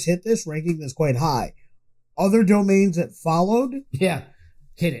I first hit this, ranking this quite high. Other domains that followed, hit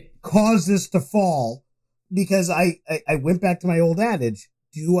it, caused this to fall because I went back to my old adage: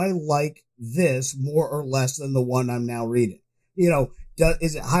 do I like this more or less than the one I'm now reading?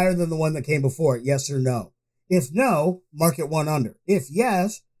 Is it higher than the one that came before it? Yes or no? If no, mark it 1 under. If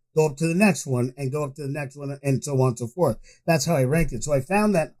yes, go up to the next one and go up to the next one and so on and so forth. That's how I ranked it. So I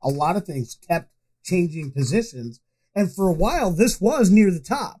found that a lot of things kept changing positions. And for a while, this was near the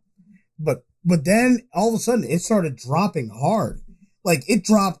top. But then all of a sudden it started dropping hard. Like it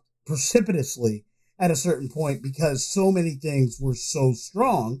dropped precipitously at a certain point because so many things were so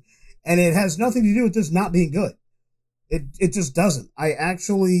strong. And it has nothing to do with this not being good. It just doesn't. I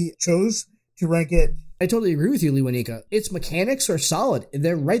actually chose to rank it. I totally agree with you, Lewanika. Its mechanics are solid.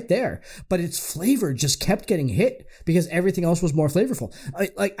 They're right there. But its flavor just kept getting hit because everything else was more flavorful.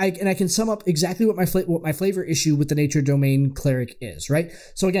 I can sum up exactly what my flavor issue with the Nature Domain cleric is, right?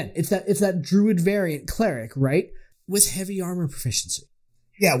 So again, it's that druid variant cleric, right? With heavy armor proficiency.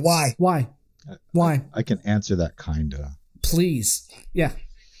 Yeah, why? Why? I can answer that kinda. Please. Yeah.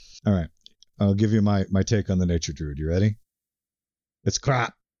 All right. I'll give you my take on the Nature Druid. You ready? It's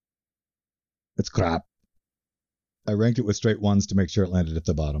crap. It's crap. I ranked it with straight 1s to make sure it landed at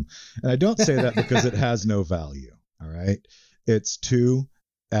the bottom. And I don't say that because it has no value. All right. It's too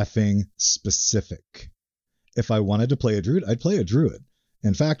effing specific. If I wanted to play a druid, I'd play a druid.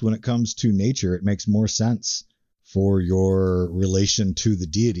 In fact, when it comes to nature, it makes more sense for your relation to the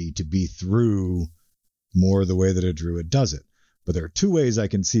deity to be through more the way that a druid does it. But there are 2 ways I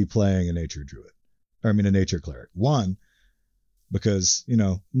can see playing a nature druid. A nature cleric. One, because,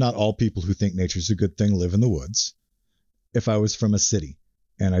 not all people who think nature's a good thing live in the woods. If I was from a city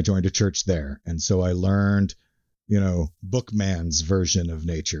and I joined a church there, and so I learned, Bookman's version of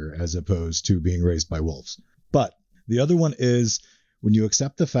nature as opposed to being raised by wolves. But the other one is when you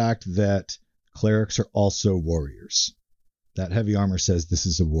accept the fact that clerics are also warriors. That heavy armor says this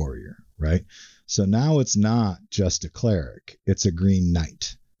is a warrior, right? So now it's not just a cleric, it's a green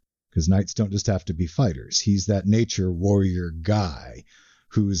knight. Because knights don't just have to be fighters. He's that nature warrior guy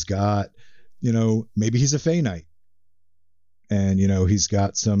who's got, maybe he's a Fey Knight. And, he's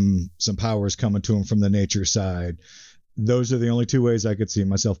got some powers coming to him from the nature side. Those are the only 2 ways I could see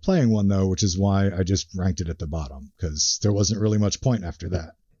myself playing one, though, which is why I just ranked it at the bottom, because there wasn't really much point after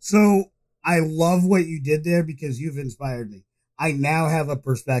that. So I love what you did there because you've inspired me. I now have a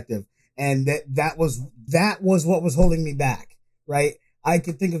perspective. And that was what was holding me back, right? I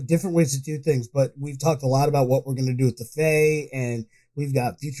could think of different ways to do things, but we've talked a lot about what we're going to do with the Fae, and we've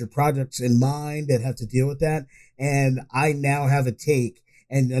got future projects in mind that have to deal with that. And I now have a take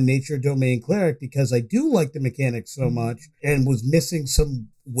and a Nature Domain cleric because I do like the mechanics so much and was missing some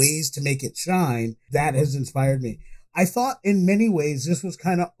ways to make it shine. That has inspired me. I thought in many ways this was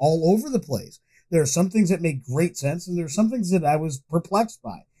kind of all over the place. There are some things that make great sense, and there are some things that I was perplexed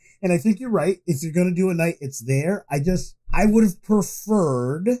by. And I think you're right. If you're going to do a knight, it's there. I would have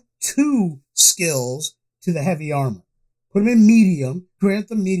preferred 2 skills to the heavy armor. Put them in medium, grant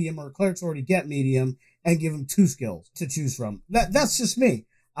them medium, or clerics already get medium, and give them 2 skills to choose from. That's just me.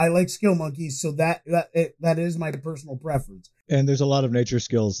 I like skill monkeys, so that is my personal preference. And there's a lot of nature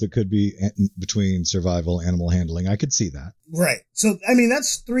skills that could be between survival, animal handling. I could see that. Right. So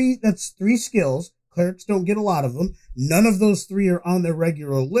that's 3 skills. Clerics don't get a lot of them. None of those 3 are on their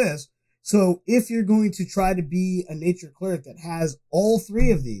regular list. So if you're going to try to be a nature cleric that has all 3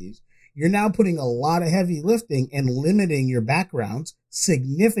 of these, you're now putting a lot of heavy lifting and limiting your backgrounds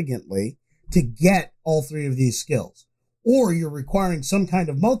significantly to get all 3 of these skills. Or you're requiring some kind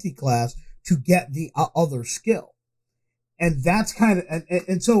of multi-class to get the other skill. And that's kind of,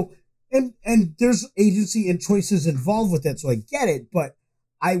 and so And there's agency and choices involved with it, so I get it, but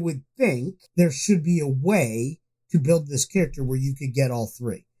I would think there should be a way to build this character where you could get all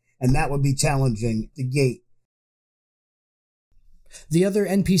three. And that would be challenging the gate. The other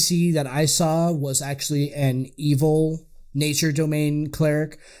NPC that I saw was actually an evil nature domain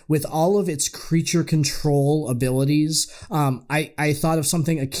cleric with all of its creature control abilities. I thought of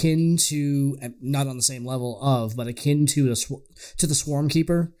something akin to, not on the same level of, but akin to the Swarm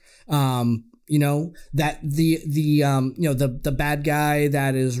Keeper. That the bad guy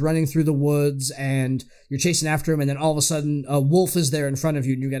that is running through the woods and you're chasing after him, and then all of a sudden a wolf is there in front of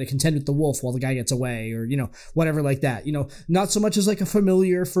you and you got to contend with the wolf while the guy gets away, or whatever like that. Not so much as like a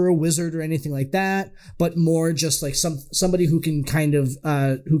familiar for a wizard or anything like that, but more just like somebody who can kind of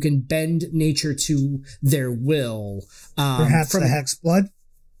who can bend nature to their will. Perhaps the Hexblood.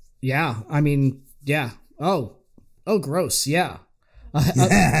 Yeah, I mean, yeah. Oh, gross. Yeah.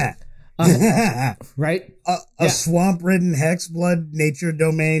 Right? A swamp-ridden Hexblood nature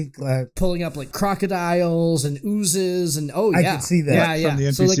domain. Pulling up like crocodiles and oozes and I can see that. From the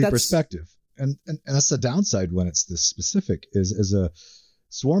NPC perspective. And that's the downside when it's this specific, is as a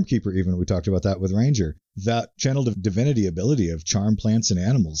Swarm Keeper, even we talked about that with Ranger, that channel divinity ability of charm plants and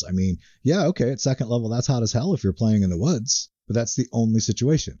animals. I mean, yeah, okay, at second level, that's hot as hell if you're playing in the woods, but that's the only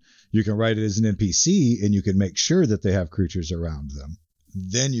situation. You can write it as an NPC and you can make sure that they have creatures around them.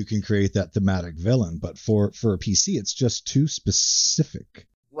 Then you can create that thematic villain. But for a PC, it's just too specific.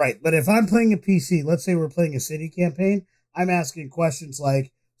 Right. But if I'm playing a PC, let's say we're playing a city campaign, I'm asking questions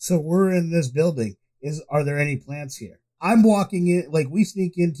like, so we're in this building. Are there any plants here? I'm walking in, like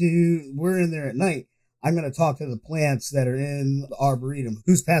we're in there at night. I'm going to talk to the plants that are in the Arboretum.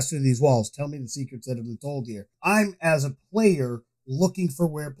 Who's passed through these walls? Tell me the secrets that have been told here. I'm, as a player, looking for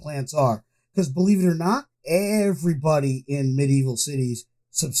where plants are. Because believe it or not, everybody in medieval cities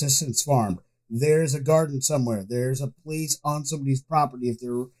subsistence farm. There's a garden somewhere. There's a place on somebody's property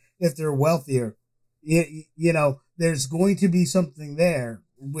if they're wealthier. There's going to be something there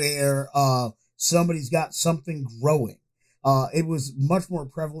where somebody's got something growing. It was much more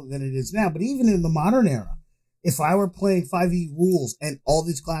prevalent than it is now. But even in the modern era, if I were playing 5e rules and all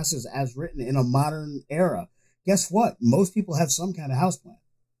these classes as written in a modern era, guess what? Most people have some kind of houseplant.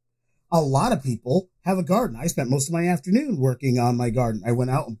 A lot of people have a garden. I spent most of my afternoon working on my garden. I went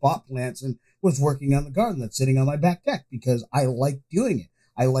out and bought plants and was working on the garden that's sitting on my back deck because I like doing it.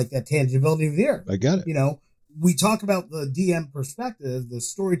 I like that tangibility of the earth. I get it. We talk about the DM perspective, the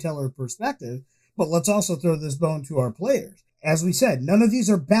storyteller perspective, but let's also throw this bone to our players. As we said, none of these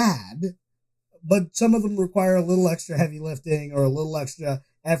are bad, but some of them require a little extra heavy lifting or a little extra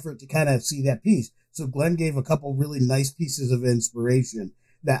effort to kind of see that piece. So Glenn gave a couple really nice pieces of inspiration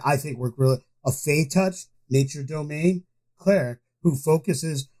that I think work really. A Fey Touch, Nature Domain cleric who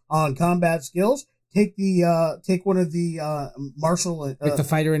focuses on combat skills. Take one of the martial, like the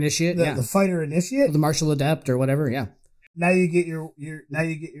fighter initiate, the fighter initiate, or the martial adept or whatever. Yeah. Now you get your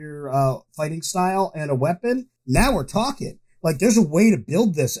fighting style and a weapon. Now we're talking. Like there's a way to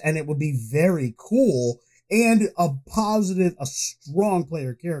build this, and it would be very cool and a strong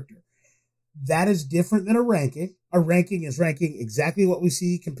player character. That is different than a ranking. A ranking is ranking exactly what we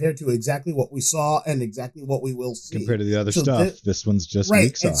see compared to exactly what we saw and exactly what we will see. Compared to the other stuff, this one's just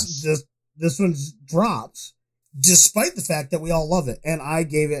weak sauce. This one's drops, despite the fact that we all love it. And I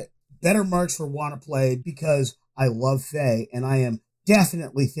gave it better marks for want to play because I love Fae, and I am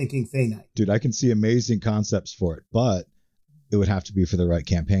definitely thinking Fae Night. Dude, I can see amazing concepts for it, but it would have to be for the right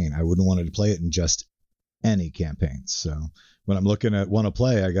campaign. I wouldn't want to play it in just any campaign. So when I'm looking at want to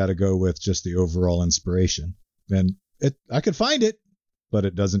play, I got to go with just the overall inspiration. And I could find it, but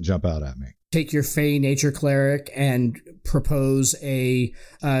it doesn't jump out at me. Take your Fey Nature Cleric and propose a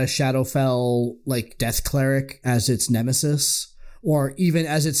Shadowfell like Death Cleric as its nemesis, or even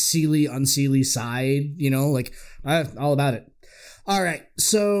as its unseelie side, all about it. All right,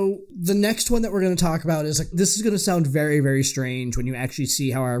 so the next one that we're going to talk about is this is going to sound very, very strange when you actually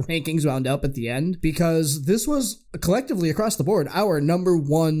see how our rankings wound up at the end, because this was collectively across the board our number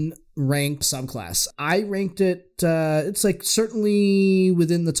one ranked subclass. I ranked it, it's certainly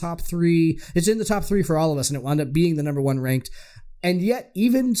within the top 3. It's in the top 3 for all of us, and it wound up being the number one ranked. And yet,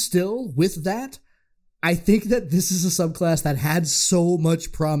 even still with that, I think that this is a subclass that had so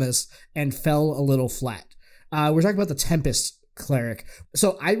much promise and fell a little flat. We're talking about the Tempest Cleric.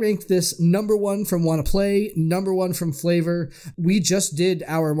 So I ranked this number 1 from Wanna Play, number 1 from Flavor. We just did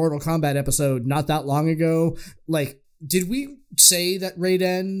our Mortal Kombat episode not that long ago. Did we say that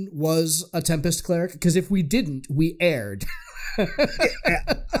Raiden was a Tempest Cleric? Because if we didn't, we aired.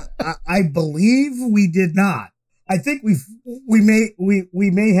 I believe we did not. I think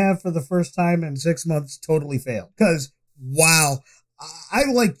we may have for the first time in 6 months totally failed. Because wow, I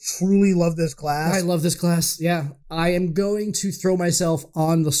like truly love this class. I love this class. Yeah, I am going to throw myself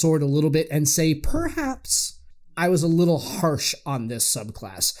on the sword a little bit and say perhaps I was a little harsh on this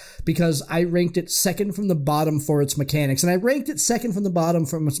subclass because I ranked it second from the bottom for its mechanics. And I ranked it second from the bottom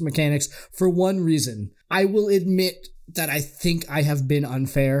from its mechanics for one reason. I will admit that I think I have been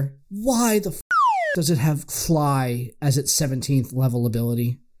unfair. Why the does it have fly as its 17th level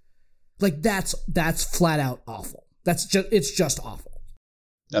ability? Like that's flat out awful. It's just awful.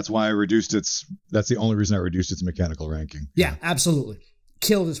 That's why I reduced that's the only reason I reduced its mechanical ranking. Yeah, absolutely.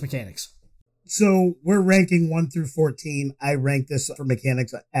 Killed its mechanics. So we're ranking 1 through 14. I rank this for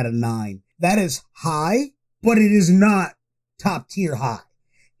mechanics at a 9. That is high, but it is not top tier high.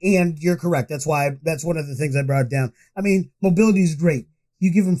 And you're correct. That's one of the things I brought down. I mean, mobility is great.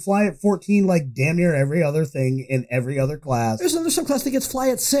 You give him fly at 14 like damn near every other thing in every other class. There's another subclass that gets fly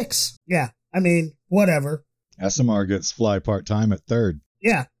at 6. Yeah, I mean, whatever. SMR gets fly part-time at 3rd.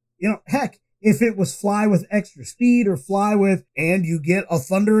 Yeah, heck, if it was fly with extra speed or fly with, and you get a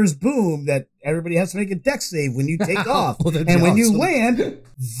thunderous boom that everybody has to make a dex save when you take off. And when you land,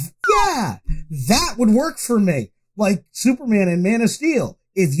 yeah, that would work for me. Like Superman and Man of Steel.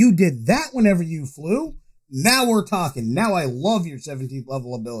 If you did that whenever you flew, now we're talking. Now I love your 17th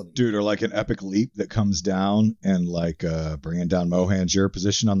level ability. Dude, or like an epic leap that comes down and like bringing down Mohan's your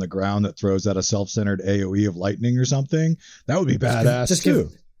position on the ground that throws out a self-centered AoE of lightning or something. That would be badass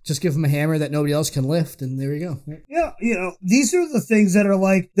too. Just give him a hammer that nobody else can lift, and there you go. Yeah, these are the things that are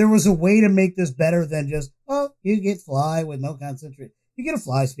like, there was a way to make this better than just, you get fly with no concentration. You get a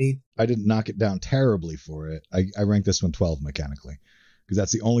fly speed. I didn't knock it down terribly for it. I ranked this one 12 mechanically because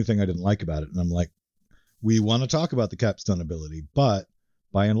that's the only thing I didn't like about it. And I'm like, we want to talk about the capstone ability, but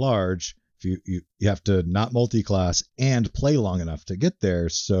by and large, if you have to not multi-class and play long enough to get there.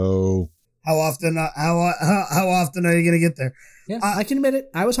 So how often are you going to get there? Yeah, I can admit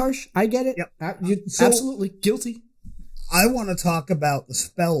it. I was harsh. I get it. Yep. Absolutely guilty. I want to talk about the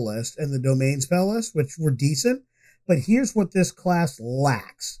spell list and the domain spell list, which were decent. But here's what this class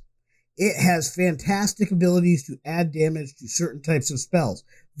lacks. It has fantastic abilities to add damage to certain types of spells.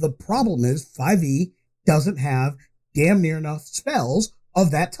 The problem is 5e doesn't have damn near enough spells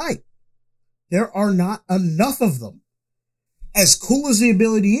of that type. There are not enough of them. As cool as the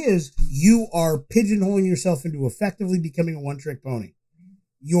ability is, you are pigeonholing yourself into effectively becoming a one-trick pony.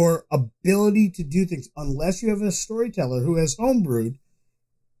 Your ability to do things, unless you have a storyteller who has homebrewed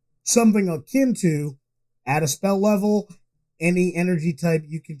something akin to, at a spell level, any energy type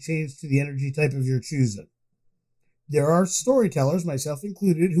you can change to the energy type of your choosing. There are storytellers, myself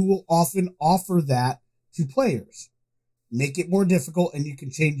included, who will often offer that to players. Make it more difficult and you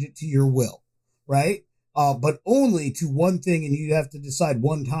can change it to your will, right? But only to one thing, and you have to decide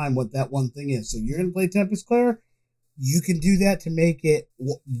one time what that one thing is. So you're going to play Tempest Claire, you can do that to make it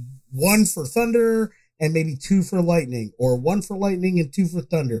 1 for thunder and maybe 2 for lightning, or 1 for lightning and 2 for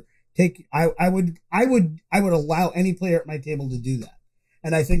thunder. I would allow any player at my table to do that.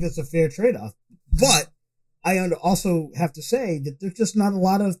 And I think that's a fair trade-off. But I also have to say that there's just not a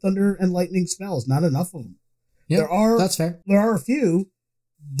lot of thunder and lightning spells, not enough of them. Yeah, that's fair. There are a few,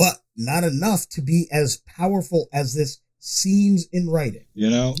 but not enough to be as powerful as this seems in writing.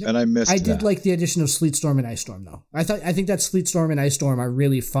 And I missed that. I did like the addition of Sleet Storm and Ice Storm, though. I think that Sleet Storm and Ice Storm are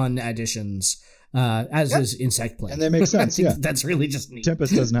really fun additions, as is Insect Plague. And they make sense, yeah. That's really just neat.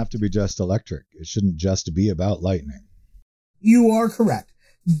 Tempest doesn't have to be just electric. It shouldn't just be about lightning. You are correct.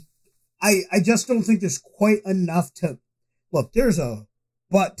 I just don't think there's quite enough to... Look, there's a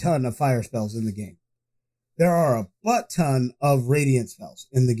butt ton of fire spells in the game. There are a butt ton of radiant spells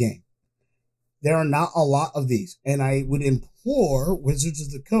in the game. There are not a lot of these. And I would implore Wizards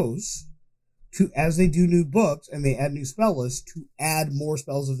of the Coast to, as they do new books and they add new spell lists, to add more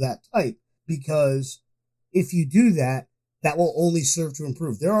spells of that type. Because if you do that, that will only serve to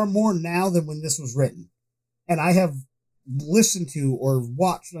improve. There are more now than when this was written. And I have listened to or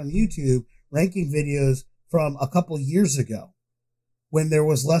watched on YouTube ranking videos from a couple years ago when there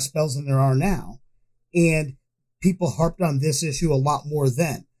was less spells than there are now. And people harped on this issue a lot more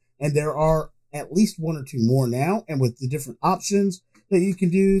then. And there are at least 1 or 2 more now. And with the different options that you can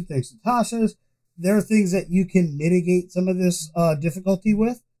do, thanks to Tasha's, there are things that you can mitigate some of this difficulty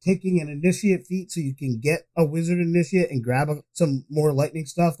with. Taking an initiate feat so you can get a wizard initiate and grab some more lightning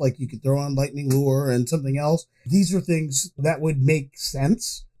stuff, like you could throw on lightning lure and something else. These are things that would make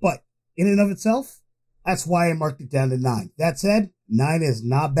sense, but in and of itself, that's why I marked it down to 9. That said, 9 is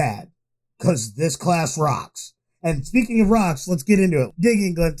not bad, because this class rocks. And speaking of rocks, let's get into it. Dig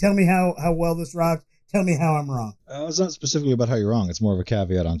in, Glenn. Tell me how well this rocks. Tell me how I'm wrong. It's not specifically about how you're wrong. It's more of a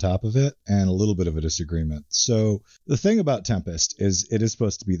caveat on top of it and a little bit of a disagreement. So the thing about Tempest is it is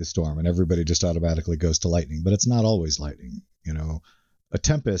supposed to be the storm, and everybody just automatically goes to lightning, but it's not always lightning. You know, a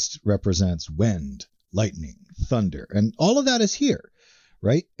Tempest represents wind, lightning, thunder, and all of that is here,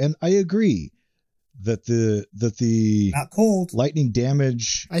 right? And I agree that the Not cold. lightning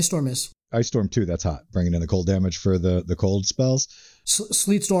damage. Ice Storm is. Ice Storm 2, that's hot. Bringing in the cold damage for the cold spells.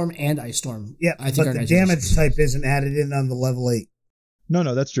 Sleet Storm and Ice Storm. Yeah, I think but the damage type isn't added in on the level 8.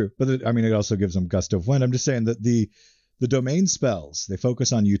 No, that's true. But it also gives them gust of wind. I'm just saying that the domain spells, they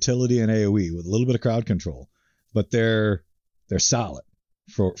focus on utility and AoE with a little bit of crowd control, but they're solid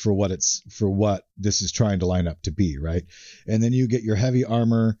for what this is trying to line up to be, right? And then you get your heavy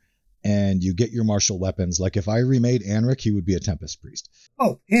armor and you get your martial weapons. Like if I remade Anric, he would be a Tempest Priest.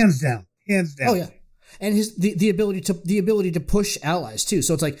 Oh, hands down. Oh yeah. And the ability to push allies too.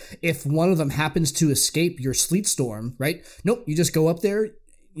 So it's like if one of them happens to escape your Sleet Storm, right? Nope, you just go up there.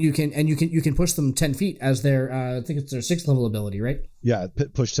 You can push them 10 feet as their I think it's their 6th level ability, right? Yeah,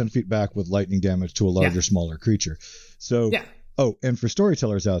 push 10 feet back with lightning damage to a larger, smaller creature. So yeah. Oh, and for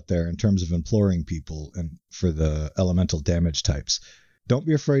storytellers out there, in terms of imploring people and for the elemental damage types, don't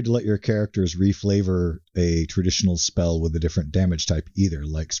be afraid to let your characters reflavor a traditional spell with a different damage type either,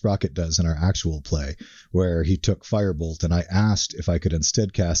 like Sprocket does in our actual play, where he took Firebolt and I asked if I could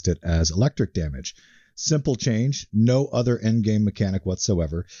instead cast it as electric damage. Simple change, no other endgame mechanic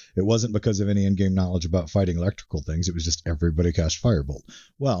whatsoever. It wasn't because of any endgame knowledge about fighting electrical things, it was just everybody cast Firebolt.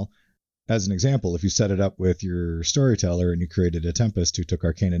 Well, as an example, if you set it up with your storyteller and you created a Tempest who took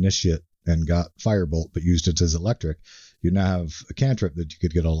Arcane Initiate and got Firebolt but used it as electric, you now have a cantrip that you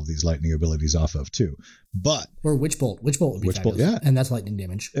could get all of these lightning abilities off of too. But or Witch Bolt. Witch Bolt would be fabulous. Yeah. And that's lightning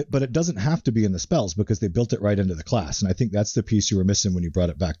damage. But it doesn't have to be in the spells because they built it right into the class. And I think that's the piece you were missing when you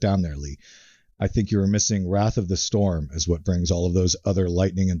brought it back down there, Lee. I think you were missing Wrath of the Storm is what brings all of those other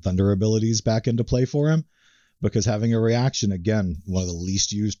lightning and thunder abilities back into play for him. Because having a reaction, again, one of the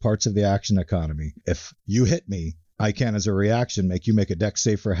least used parts of the action economy. If you hit me, I can, as a reaction, make you make a dex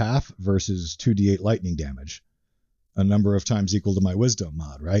save for half versus 2d8 lightning damage. A number of times equal to my wisdom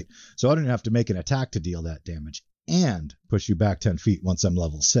mod, right? So I don't even have to make an attack to deal that damage and push you back 10 feet once I'm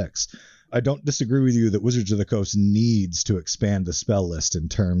level 6. I don't disagree with you that Wizards of the Coast needs to expand the spell list in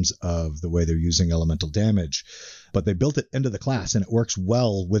terms of the way they're using elemental damage, but they built it into the class and it works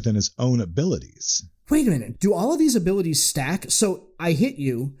well within his own abilities. Wait a minute. Do all of these abilities stack? So I hit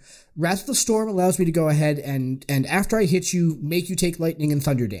you. Wrath of the Storm allows me to go ahead and after I hit you, make you take lightning and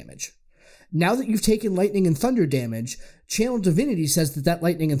thunder damage. Now that you've taken lightning and thunder damage, Channel Divinity says that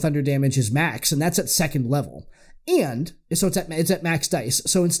lightning and thunder damage is max, and that's at 2nd level. And so it's at max dice.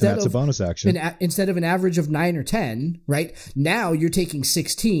 So instead that's a bonus action. Instead of an average of 9 or 10, right? Now you're taking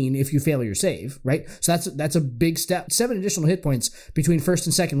 16 if you fail your save, right? So that's a big step. 7 additional hit points between 1st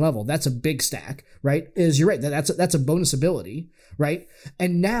and 2nd level. That's a big stack, right? You're right. That's a bonus ability, right?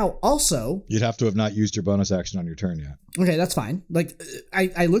 And now also you'd have to have not used your bonus action on your turn yet. Okay, that's fine. Like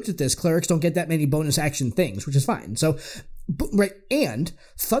I looked at this. Clerics don't get that many bonus action things, which is fine. So. Right, and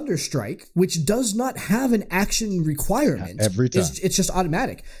Thunderstrike, which does not have an action requirement. Every time. It's just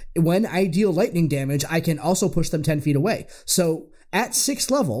automatic. When I deal lightning damage, I can also push them 10 feet away. So at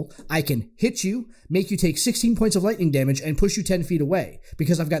 6th level, I can hit you, make you take 16 points of lightning damage, and push you 10 feet away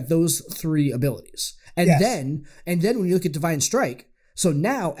because I've got those 3 abilities. And yes. then when you look at Divine Strike, so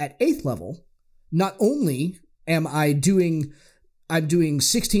now at 8th level, not only am I'm doing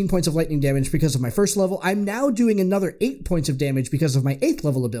 16 points of lightning damage because of my 1st level. I'm now doing another 8 points of damage because of my 8th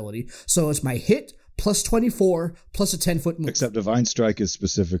level ability. So it's my hit plus 24 plus a 10-foot move. Except Divine Strike is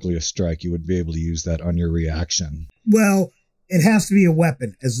specifically a strike. You would be able to use that on your reaction. Well, it has to be a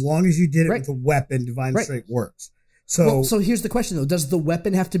weapon. As long as you did it with a weapon, Divine Strike works. So here's the question though: does the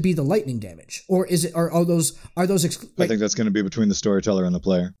weapon have to be the lightning damage, or is it? Are those? I think that's going to be between the storyteller and the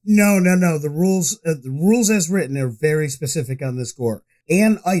player. No. The rules as written are very specific on this score.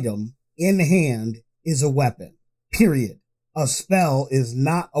 An item in hand is a weapon. Period. A spell is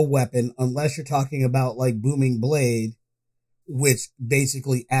not a weapon unless you're talking about like Booming Blade, which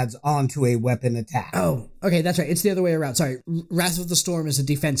basically adds on to a weapon attack. Oh, okay, that's right. It's the other way around. Sorry. Wrath of the Storm is a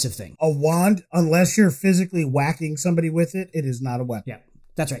defensive thing. A wand, unless you're physically whacking somebody with it, it is not a weapon. Yeah,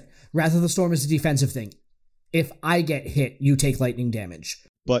 that's right. Wrath of the Storm is a defensive thing. If I get hit, you take lightning damage.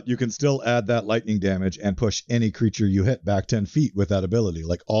 But you can still add that lightning damage and push any creature you hit back 10 feet with that ability.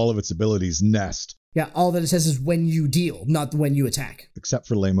 Like all of its abilities nest. Yeah, all that it says is when you deal, not when you attack. Except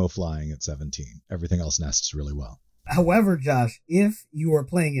for Lamo flying at 17. Everything else nests really well. However, Josh, if you are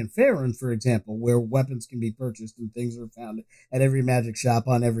playing in Faerun, for example, where weapons can be purchased and things are found at every magic shop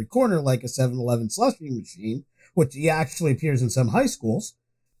on every corner, like a 7-Eleven slushy machine, which actually appears in some high schools,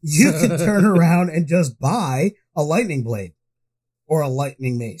 you can turn around and just buy a lightning blade or a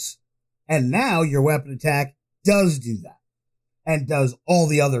lightning mace. And now your weapon attack does do that and does all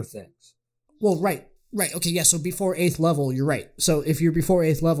the other things. Well, right. Okay, yeah, so before 8th level, you're right. So if you're before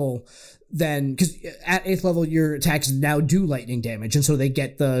 8th level, then, because at 8th level, your attacks now do lightning damage, and so they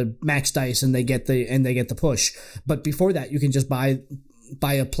get the max dice and they get the push. But before that, you can just buy a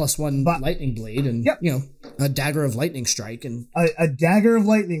 +1 lightning blade and, a dagger of lightning strike. And a dagger of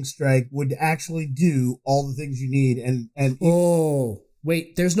lightning strike would actually do all the things you need. And oh,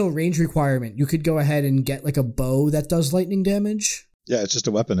 wait, there's no range requirement. You could go ahead and get like a bow that does lightning damage. Yeah, it's just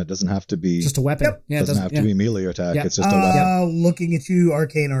a weapon. It doesn't have to be... Just a weapon. Yep. Yeah, it doesn't have to be melee attack. It's just a weapon. Looking at you,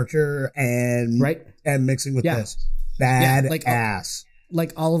 Arcane Archer, and mixing with this. Bad ass.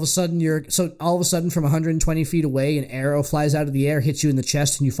 Like all of a sudden from 120 feet away, an arrow flies out of the air, hits you in the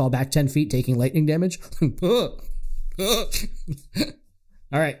chest, and you fall back 10 feet, taking lightning damage. All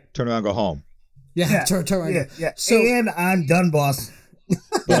right. Turn around, go home. Yeah. Turn around. Yeah. So, and I'm done, boss.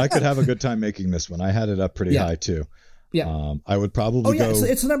 But I could have a good time making this one. I had it up pretty high, too. Yeah. I would probably go...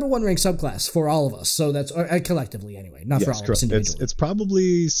 It's the number 1 ranked subclass for all of us. So that's collectively anyway, not for all of us individually. It's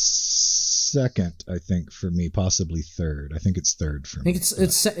probably second, I think, for me, possibly third. I think it's third for me. I think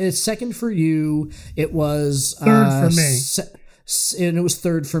it's second for you. It was third for me. And it was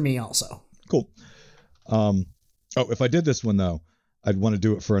third for me also. Cool. If I did this one, though, I'd want to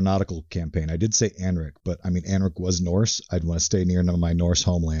do it for a nautical campaign. I did say Anric, but I mean, Anric was Norse. I'd want to stay near none of my Norse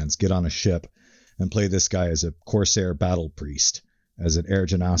homelands, get on a ship, and play this guy as a Corsair battle priest, as an Air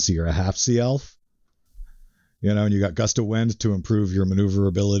Genasi or a half-sea elf. And you got Gust of Wind to improve your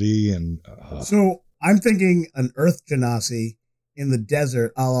maneuverability. And So I'm thinking an Earth Genasi in the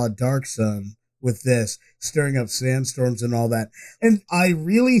desert a la Dark Sun with this, stirring up sandstorms and all that. And I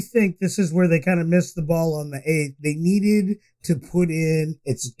really think this is where they kind of missed the ball on the 8th. They needed to put in,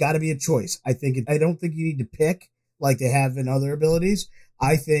 it's got to be a choice. I don't think you need to pick like they have in other abilities.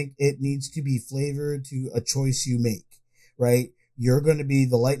 I think it needs to be flavored to a choice you make, right? You're going to be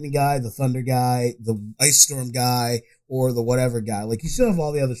the lightning guy, the thunder guy, the ice storm guy, or the whatever guy. Like, you still have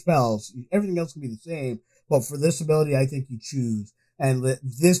all the other spells. Everything else can be the same. But for this ability, I think you choose. And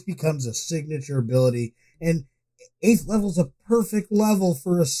this becomes a signature ability. And 8th level is a perfect level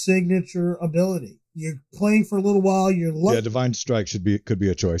for a signature ability. You're playing for a little while. Divine Strike could be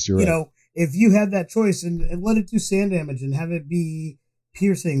a choice. You're right. If you have that choice and let it do sand damage and have it be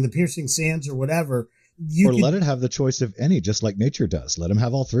the piercing sands or whatever. Let it have the choice of any, just like nature does. Let them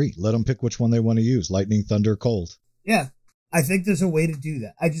have all 3. Let them pick which one they want to use. Lightning, thunder, cold. Yeah. I think there's a way to do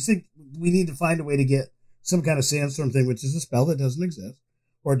that. I just think we need to find a way to get some kind of sandstorm thing, which is a spell that doesn't exist,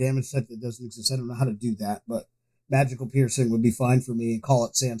 or a damage set that doesn't exist. I don't know how to do that, but magical piercing would be fine for me, and call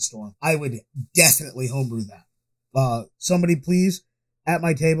it sandstorm. I would definitely homebrew that. Somebody please, at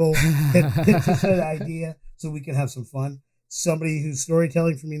my table, pitch us an idea so we can have some fun. Somebody who's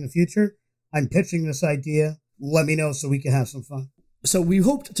storytelling for me in the future, I'm pitching this idea. Let me know so we can have some fun. So we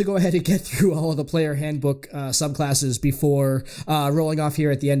hoped to go ahead and get through all of the player handbook subclasses before rolling off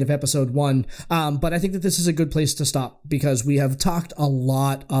here at the end of episode 1. But I think that this is a good place to stop because we have talked a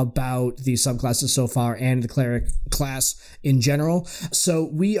lot about these subclasses so far and the cleric class in general. So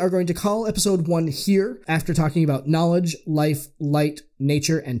we are going to call episode 1 here after talking about knowledge, life, light,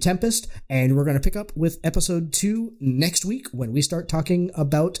 nature, and tempest. And we're going to pick up with episode 2 next week when we start talking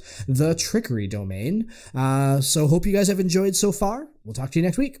about the trickery domain. So hope you guys have enjoyed so far. We'll talk to you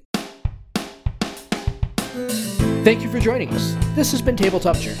next week. Thank you for joining us. This has been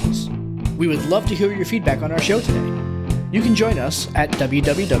Tabletop Journeys. We would love to hear your feedback on our show today. You can join us at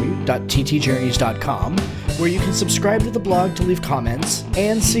www.ttjourneys.com, where you can subscribe to the blog to leave comments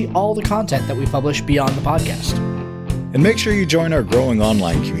and see all the content that we publish beyond the podcast. And make sure you join our growing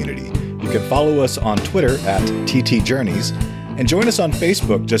online community. You can follow us on Twitter at ttjourneys and join us on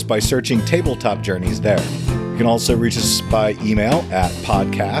Facebook just by searching Tabletop Journeys there. You can also reach us by email at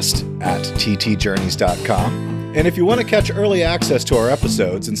podcast@ttjourneys.com. And if you want to catch early access to our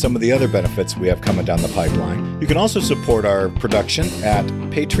episodes and some of the other benefits we have coming down the pipeline, you can also support our production at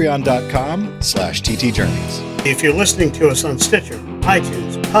patreon.com/ttjourneys. If you're listening to us on Stitcher,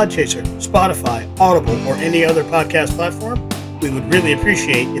 iTunes, Podchaser, Spotify, Audible, or any other podcast platform, we would really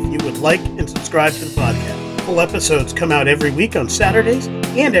appreciate if you would like and subscribe to the podcast. Full episodes come out every week on Saturdays,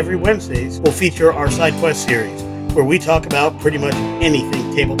 and every Wednesdays will feature our Side Quest series, where we talk about pretty much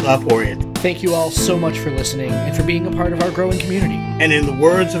anything tabletop oriented. Thank you all so much for listening and for being a part of our growing community. And in the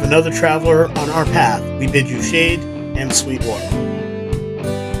words of another traveler on our path, we bid you shade and sweet water.